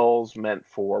cells meant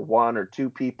for one or two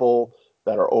people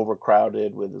that are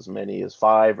overcrowded with as many as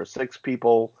 5 or 6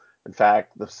 people. In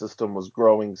fact, the system was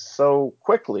growing so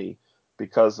quickly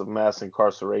because of mass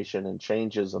incarceration and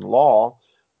changes in law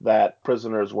that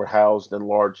prisoners were housed in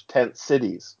large tent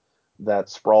cities that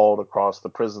sprawled across the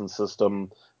prison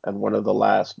system. And one of the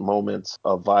last moments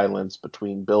of violence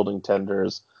between building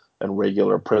tenders and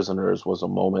regular prisoners was a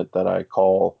moment that I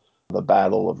call the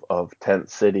Battle of Tent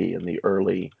City in the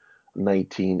early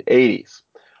 1980s.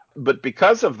 But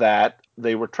because of that,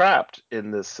 they were trapped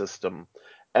in this system.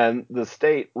 And the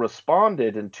state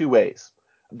responded in two ways.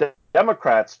 The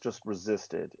Democrats just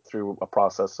resisted through a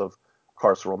process of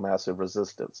carceral massive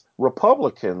resistance.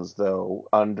 Republicans, though,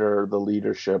 under the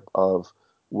leadership of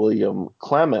William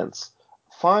Clements,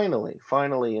 finally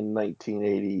in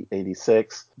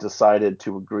 1986, decided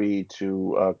to agree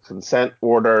to a consent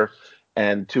order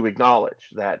and to acknowledge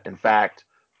that, in fact,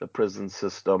 the prison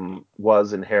system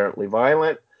was inherently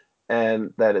violent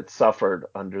and that it suffered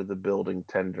under the building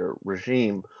tender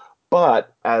regime.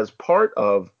 But as part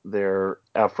of their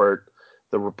effort,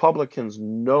 the Republicans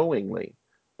knowingly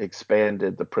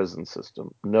expanded the prison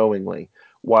system, knowingly,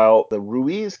 while the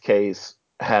Ruiz case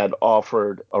had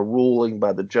offered a ruling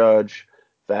by the judge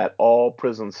that all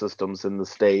prison systems in the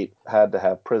state had to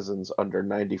have prisons under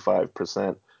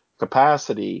 95%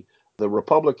 capacity. The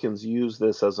Republicans used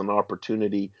this as an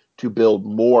opportunity to build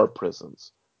more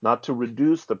prisons, not to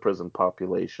reduce the prison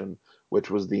population, which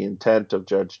was the intent of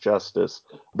Judge Justice,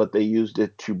 but they used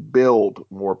it to build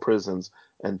more prisons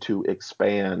and to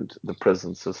expand the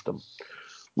prison system.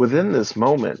 Within this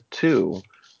moment, too,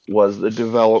 was the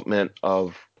development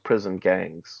of prison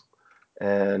gangs.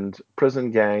 And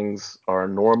prison gangs are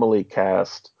normally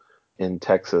cast in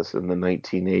Texas in the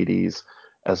 1980s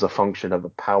as a function of a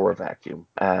power vacuum,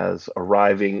 as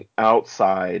arriving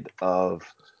outside of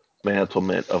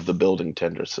mantlement of the building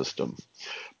tender system.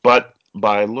 But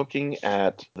by looking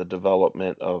at the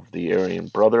development of the Aryan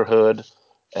Brotherhood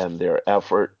and their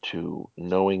effort to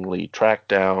knowingly track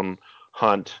down,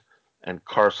 hunt, and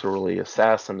carcerally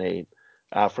assassinate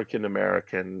African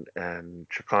American and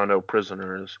Chicano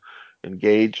prisoners,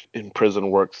 engaged in prison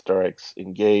work strikes,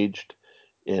 engaged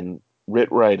in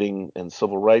writ writing and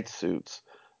civil rights suits,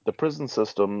 the prison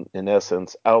system, in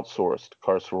essence, outsourced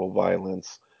carceral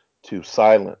violence to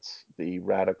silence the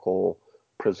radical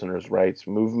prisoners' rights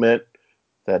movement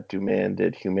that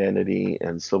demanded humanity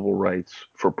and civil rights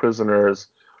for prisoners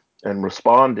and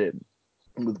responded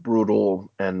with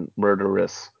brutal and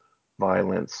murderous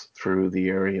violence through the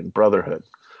Aryan Brotherhood.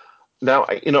 Now,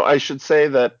 I should say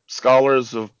that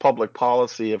scholars of public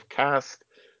policy have cast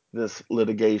this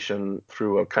litigation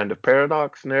through a kind of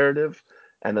paradox narrative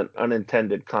and an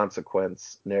unintended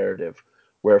consequence narrative,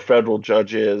 where federal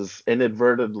judges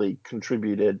inadvertently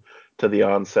contributed to the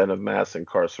onset of mass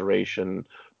incarceration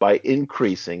by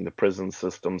increasing the prison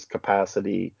system's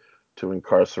capacity to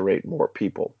incarcerate more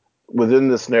people. Within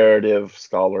this narrative,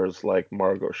 scholars like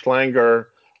Margot Schlanger,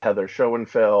 Heather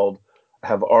Schoenfeld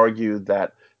have argued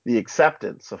that the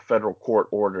acceptance of federal court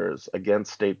orders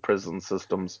against state prison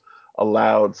systems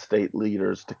allowed state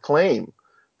leaders to claim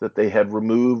that they had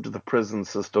removed the prison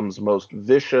system's most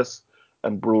vicious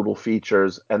and brutal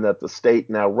features, and that the state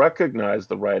now recognized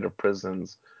the right of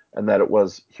prisons and that it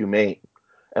was humane.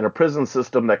 And a prison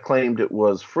system that claimed it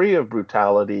was free of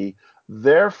brutality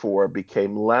therefore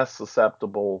became less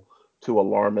susceptible to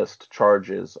alarmist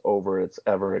charges over its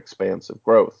ever expansive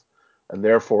growth. And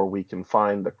therefore, we can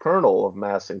find the kernel of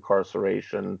mass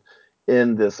incarceration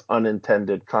in this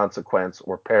unintended consequence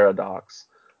or paradox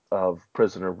of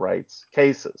prisoner rights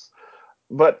cases.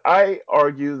 But I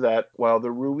argue that while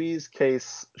the Ruiz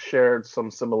case shared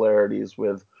some similarities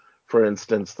with, for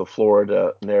instance, the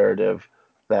Florida narrative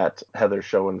that Heather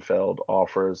Schoenfeld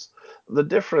offers, the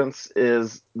difference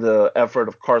is the effort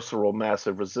of carceral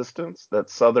massive resistance, that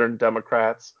Southern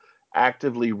Democrats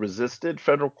actively resisted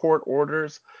federal court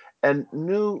orders, and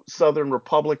new Southern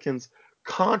Republicans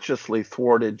consciously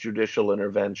thwarted judicial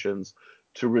interventions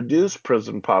to reduce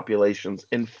prison populations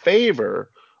in favor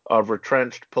of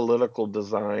retrenched political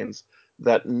designs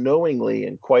that knowingly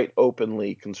and quite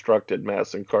openly constructed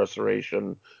mass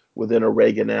incarceration within a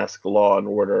Reagan-esque law and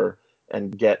order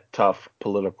and get tough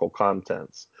political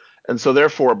contents. And so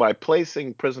therefore, by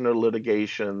placing prisoner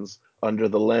litigations under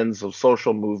the lens of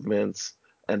social movements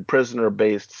and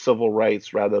prisoner-based civil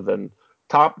rights rather than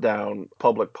top-down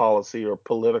public policy or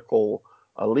political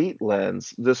elite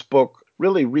lens, this book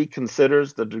really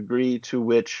reconsiders the degree to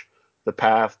which the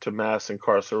path to mass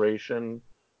incarceration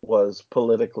was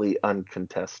politically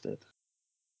uncontested.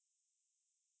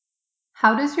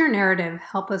 How does your narrative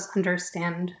help us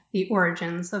understand the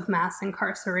origins of mass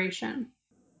incarceration?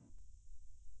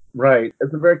 Right.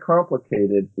 It's a very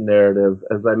complicated narrative.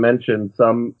 As I mentioned,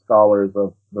 some scholars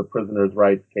of the prisoners'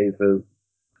 rights cases,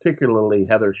 particularly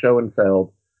Heather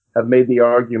Schoenfeld, have made the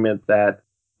argument that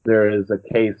there is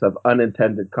a case of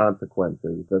unintended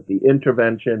consequences, that the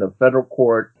intervention of federal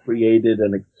court created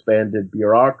an expanded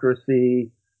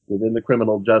bureaucracy within the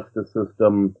criminal justice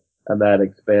system, and that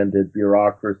expanded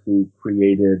bureaucracy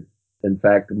created, in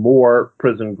fact, more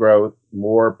prison growth,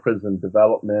 more prison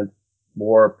development,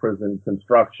 more prison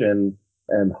construction,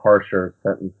 and harsher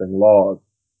sentencing laws.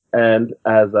 And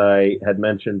as I had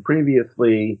mentioned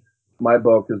previously, my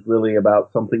book is really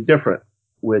about something different,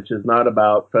 which is not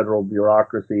about federal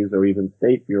bureaucracies or even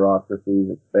state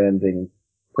bureaucracies expanding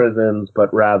prisons,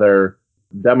 but rather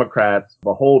Democrats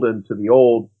beholden to the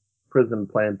old prison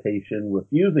plantation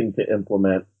refusing to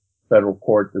implement federal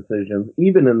court decisions,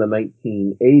 even in the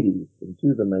 1980s,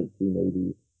 into the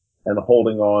 1980s, and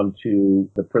holding on to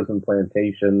the prison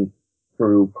plantation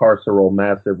through carceral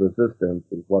massive resistance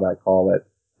is what I call it.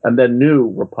 And then new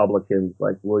Republicans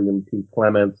like William T.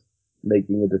 Clements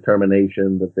making a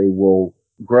determination that they will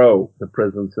grow the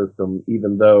prison system,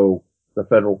 even though the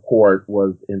federal court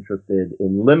was interested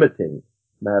in limiting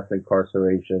mass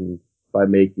incarceration by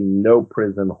making no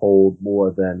prison hold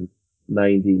more than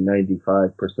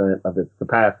 95% of its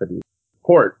capacity. The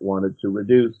court wanted to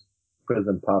reduce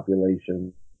prison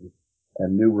population,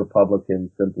 and new Republicans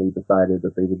simply decided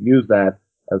that they would use that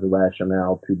as a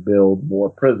rationale to build more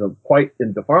prisons, quite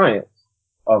in defiance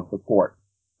of the court.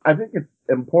 I think it's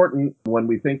important when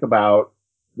we think about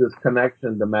this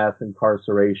connection to mass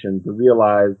incarceration to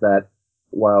realize that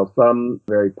while some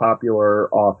very popular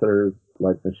authors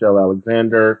like Michelle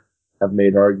Alexander have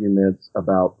made arguments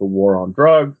about the war on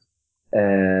drugs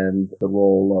and the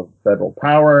role of federal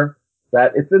power,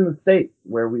 that it's in the states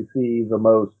where we see the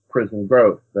most prison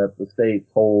growth, that the states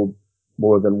hold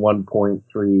more than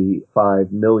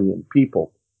 1.35 million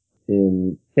people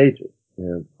in cages,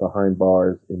 behind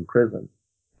bars in prison.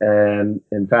 And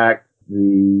in fact,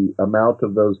 the amount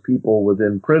of those people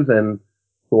within prison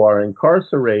who are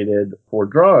incarcerated for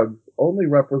drugs only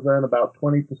represent about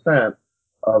 20%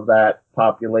 of that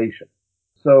population.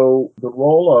 So the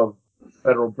role of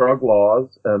federal drug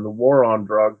laws and the war on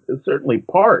drugs is certainly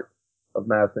part of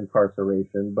mass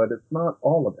incarceration, but it's not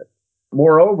all of it.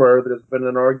 Moreover, there's been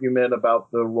an argument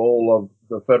about the role of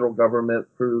the federal government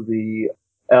through the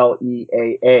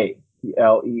LEAA. The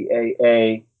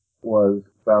LEAA was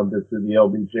founded through the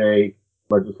LBJ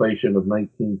legislation of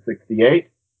 1968,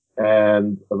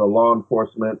 and the Law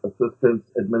Enforcement Assistance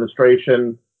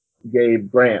Administration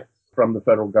gave grants from the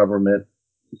federal government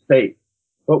to states.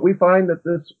 But we find that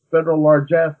this federal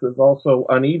largesse is also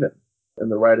uneven. In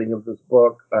the writing of this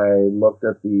book, I looked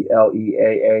at the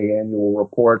LEAA annual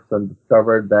reports and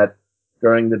discovered that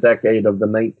during the decade of the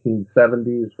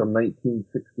 1970s, from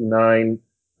 1969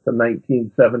 to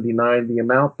 1979, the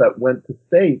amount that went to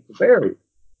states varied.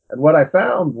 And what I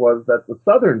found was that the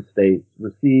southern states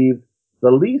received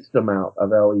the least amount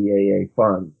of LEAA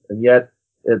funds, and yet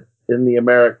it's in the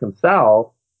American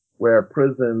South where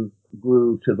prisons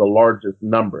grew to the largest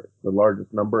number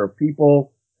of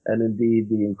people, and indeed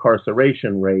the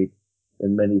incarceration rate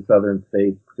in many southern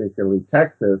states, particularly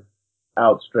Texas,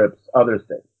 outstrips other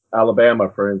states. Alabama,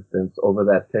 for instance, over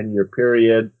that 10-year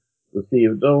period,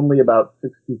 received only about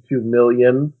 62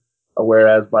 million,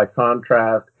 whereas by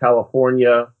contrast,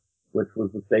 California, which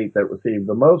was the state that received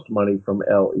the most money from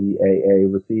LEAA,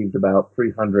 received about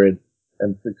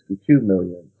 362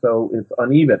 million. So it's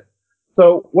uneven.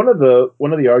 So one of the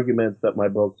arguments that my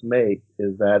books make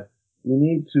is that we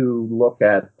need to look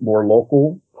at more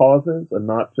local causes and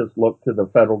not just look to the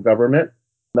federal government,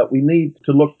 that we need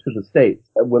to look to the states.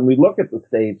 And when we look at the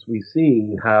states, we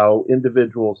see how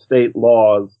individual state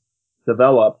laws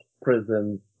developed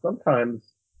prisons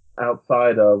sometimes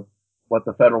outside of what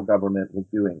the federal government was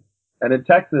doing. And in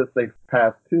Texas, they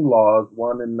passed two laws,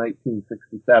 one in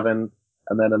 1967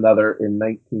 and then another in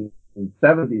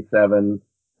 1977.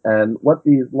 And what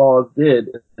these laws did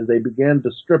is they began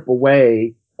to strip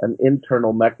away an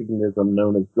internal mechanism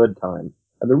known as good time.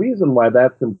 And the reason why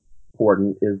that's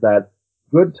important is that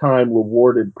good time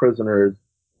rewarded prisoners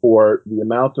for the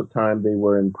amount of time they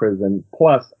were in prison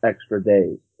plus extra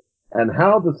days. And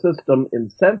how the system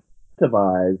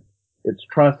incentivized its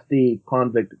trustee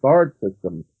convict guard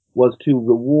system was to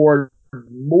reward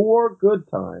more good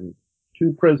time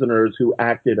to prisoners who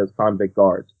acted as convict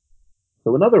guards.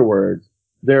 So in other words,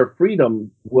 their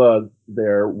freedom was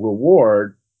their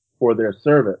reward for their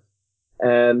service.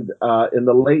 And in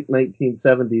the late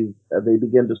 1970s, they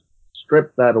began to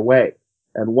strip that away.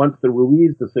 And once the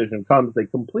Ruiz decision comes, they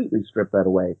completely strip that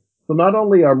away. So not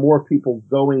only are more people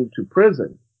going to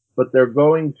prison, but they're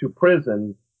going to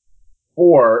prison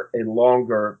for a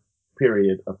longer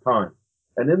period of time.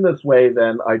 And in this way,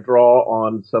 then, I draw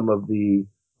on some of the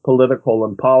political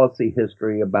and policy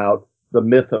history about the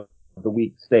myth of the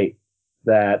weak state,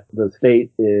 that the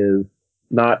state is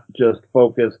not just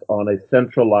focused on a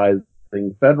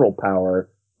centralizing federal power,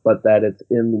 but that it's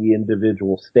in the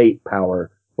individual state power,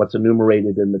 what's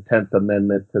enumerated in the 10th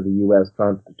Amendment to the U.S.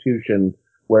 Constitution,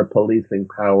 where policing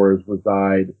powers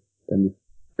reside in the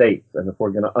states. And if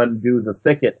we're going to undo the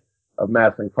thicket of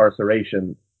mass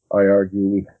incarceration, I argue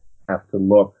we have to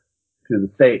look to the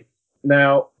states.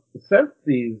 Now, since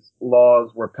these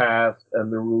laws were passed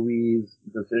and the Ruiz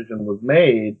decision was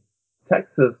made,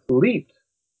 Texas leaped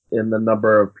in the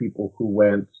number of people who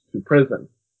went to prison.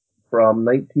 From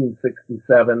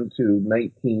 1967 to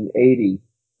 1980,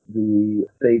 the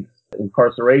state's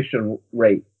incarceration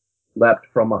rate leapt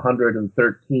from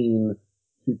 113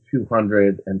 to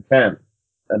 210.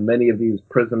 And many of these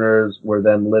prisoners were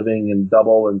then living in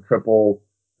double and triple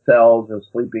cells or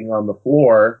sleeping on the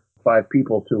floor. 5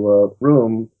 people to a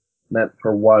room meant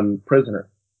for one prisoner.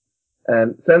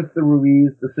 And since the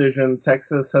Ruiz decision,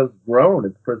 Texas has grown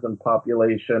its prison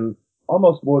population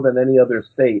almost more than any other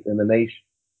state in the nation.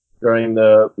 During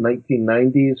the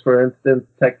 1990s, for instance,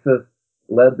 Texas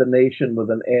led the nation with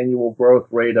an annual growth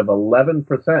rate of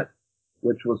 11%,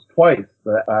 which was twice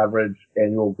the average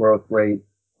annual growth rate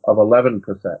of 11%.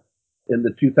 In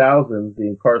the 2000s, the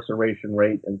incarceration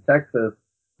rate in Texas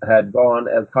had gone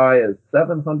as high as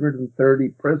 730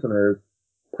 prisoners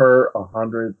per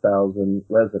 100,000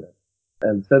 residents.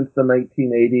 And since the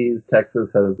 1980s, Texas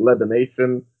has led the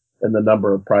nation in the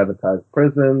number of privatized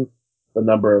prisons, the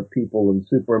number of people in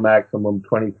super maximum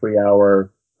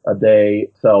 23-hour-a-day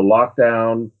cell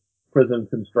lockdown, prison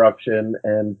construction,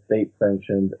 and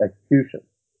state-sanctioned execution.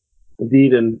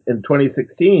 Indeed, in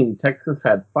 2016, Texas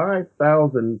had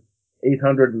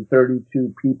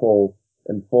 5,832 people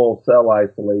in full cell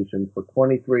isolation for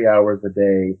 23 hours a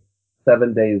day,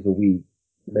 7 days a week,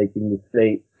 making the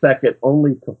state second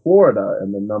only to Florida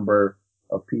in the number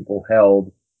of people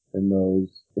held in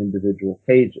those individual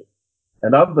cages.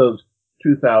 And of those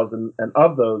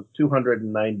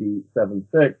 297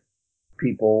 sick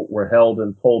people were held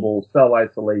in total cell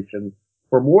isolation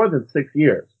for more than 6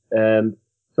 years. And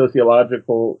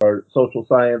sociological or social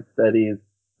science studies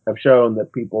have shown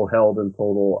that people held in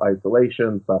total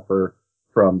isolation suffer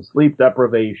from sleep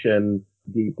deprivation,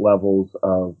 deep levels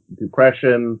of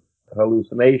depression,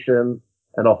 hallucinations,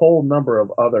 and a whole number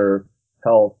of other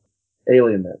health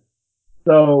ailments.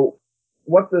 So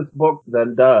what this book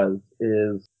then does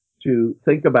is to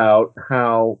think about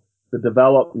how the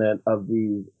development of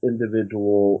these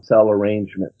individual cell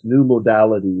arrangements, new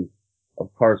modalities of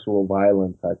carceral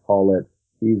violence, I call it,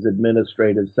 these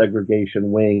administrative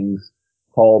segregation wings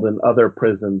called in other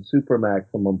prisons,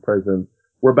 supermaximum prisons,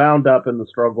 were bound up in the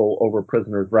struggle over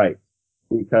prisoners' rights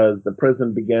because the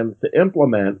prison begins to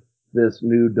implement this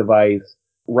new device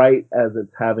right as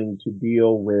it's having to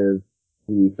deal with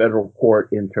the federal court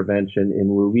intervention in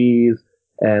Ruiz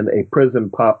and a prison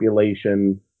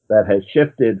population that has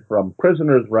shifted from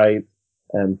prisoners' rights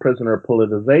and prisoner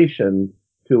politicization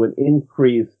to an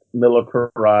increased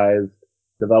militarized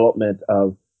development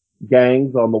of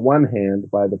gangs on the one hand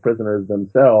by the prisoners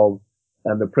themselves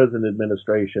and the prison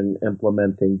administration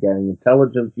implementing gang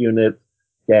intelligence units,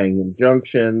 gang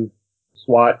injunctions,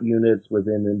 SWAT units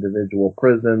within individual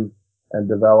prisons, and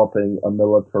developing a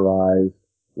militarized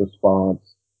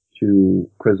response to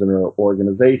prisoner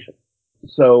organization.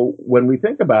 So when we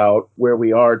think about where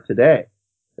we are today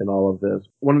in all of this,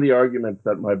 one of the arguments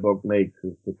that my book makes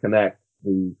is to connect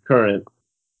the current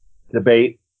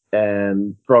debate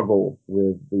and struggle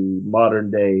with the modern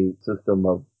day system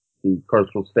of the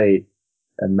carceral state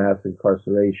and mass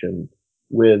incarceration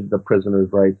with the prisoners'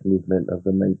 rights movement of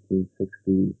the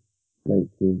 1960s,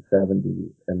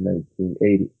 1970s, and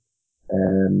 1980s.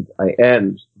 And I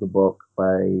end the book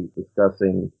by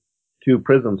discussing two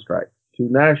prison strikes, two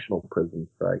national prison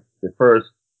strikes, the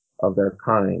first of their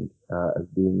kind as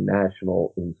being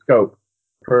national in scope.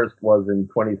 First was in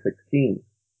 2016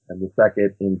 and the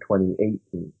second in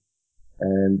 2018.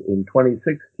 And in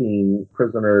 2016,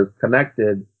 prisoners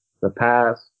connected the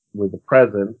past with the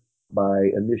present by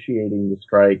initiating the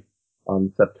strike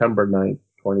on September 9th,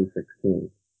 2016.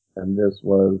 And this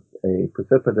was a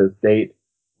precipitous date,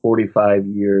 45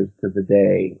 years to the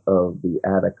day of the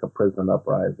Attica prison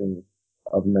uprising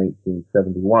of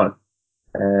 1971.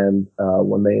 And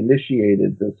when they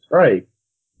initiated this strike,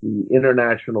 the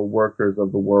International Workers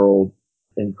of the World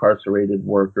Incarcerated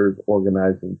Workers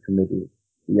Organizing Committee,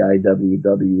 the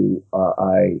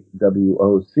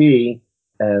IWWOC,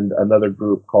 and another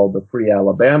group called the Free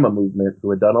Alabama Movement, who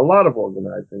had done a lot of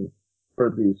organizing for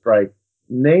these strikes,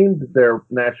 named their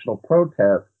national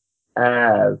protest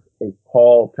as a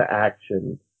call to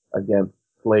action against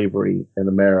slavery in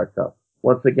America.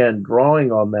 Once again,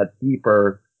 drawing on that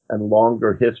deeper and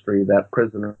longer history that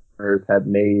prisoners had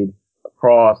made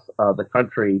across the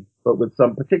country, but with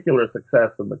some particular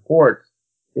success in the courts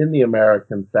in the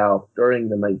American South during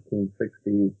the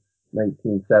 1960s,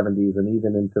 1970s, and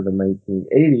even into the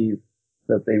 1980s,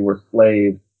 that they were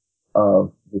slaves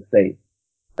of the state.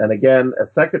 And again,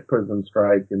 a second prison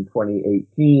strike in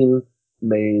 2018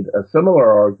 made a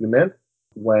similar argument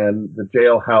when the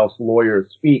Jailhouse Lawyers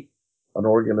Speak, an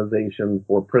organization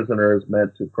for prisoners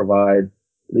meant to provide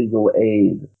legal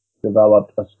aid,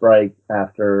 developed a strike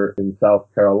after in South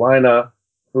Carolina,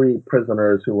 3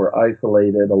 prisoners who were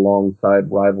isolated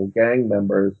alongside rival gang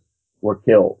members were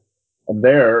killed. And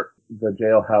there, the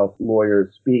Jailhouse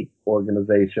Lawyers Speak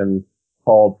organization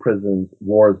called prisons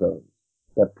war zones,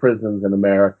 that prisons in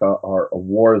America are a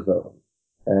war zone.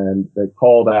 And they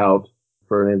called out,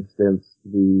 for instance,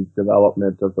 the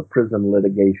development of the Prison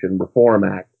Litigation Reform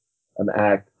Act, an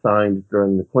act signed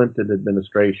during the Clinton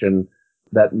administration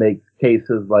that makes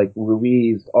cases like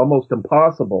Ruiz almost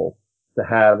impossible to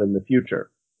have in the future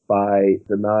by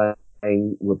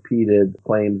denying repeated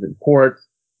claims in courts,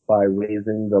 by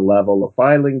raising the level of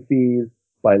filing fees,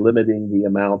 by limiting the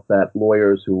amount that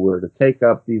lawyers who were to take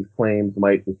up these claims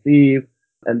might receive,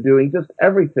 and doing just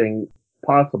everything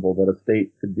possible that a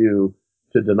state could do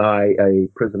to deny a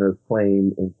prisoner's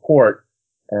claim in court.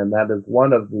 And that is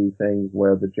one of the things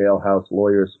where the Jailhouse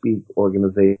Lawyers Speak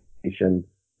organization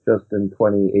just in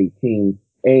 2018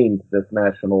 aimed this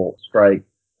national strike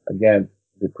against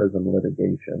the Prison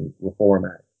Litigation Reform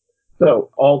Act. So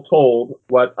all told,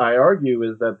 what I argue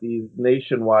is that these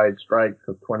nationwide strikes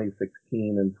of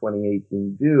 2016 and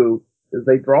 2018 do is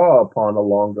they draw upon a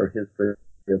longer history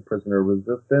of prisoner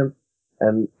resistance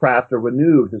and craft a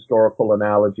renewed historical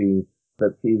analogy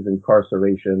that sees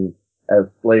incarceration as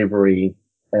slavery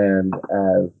and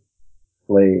as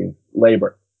slave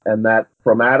labor. And that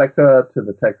from Attica to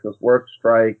the Texas work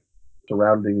strike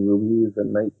surrounding Ruiz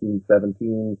in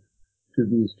 1917 to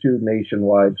these 2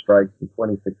 nationwide strikes in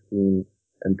 2016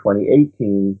 and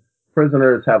 2018,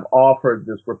 prisoners have offered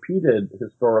this repeated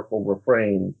historical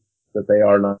refrain that they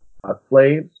are not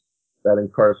slaves, that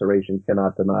incarceration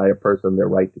cannot deny a person their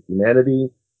right to humanity,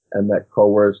 and that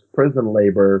coerced prison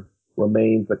labor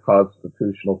remains a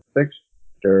constitutional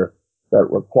fixture that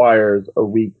requires a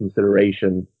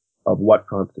reconsideration of what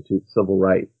constitutes civil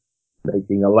rights,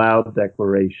 making a loud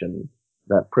declaration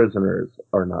that prisoners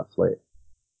are not slaves.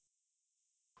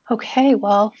 Okay,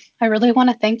 well, I really want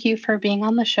to thank you for being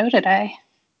on the show today.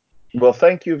 Well,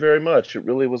 thank you very much. It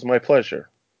really was my pleasure.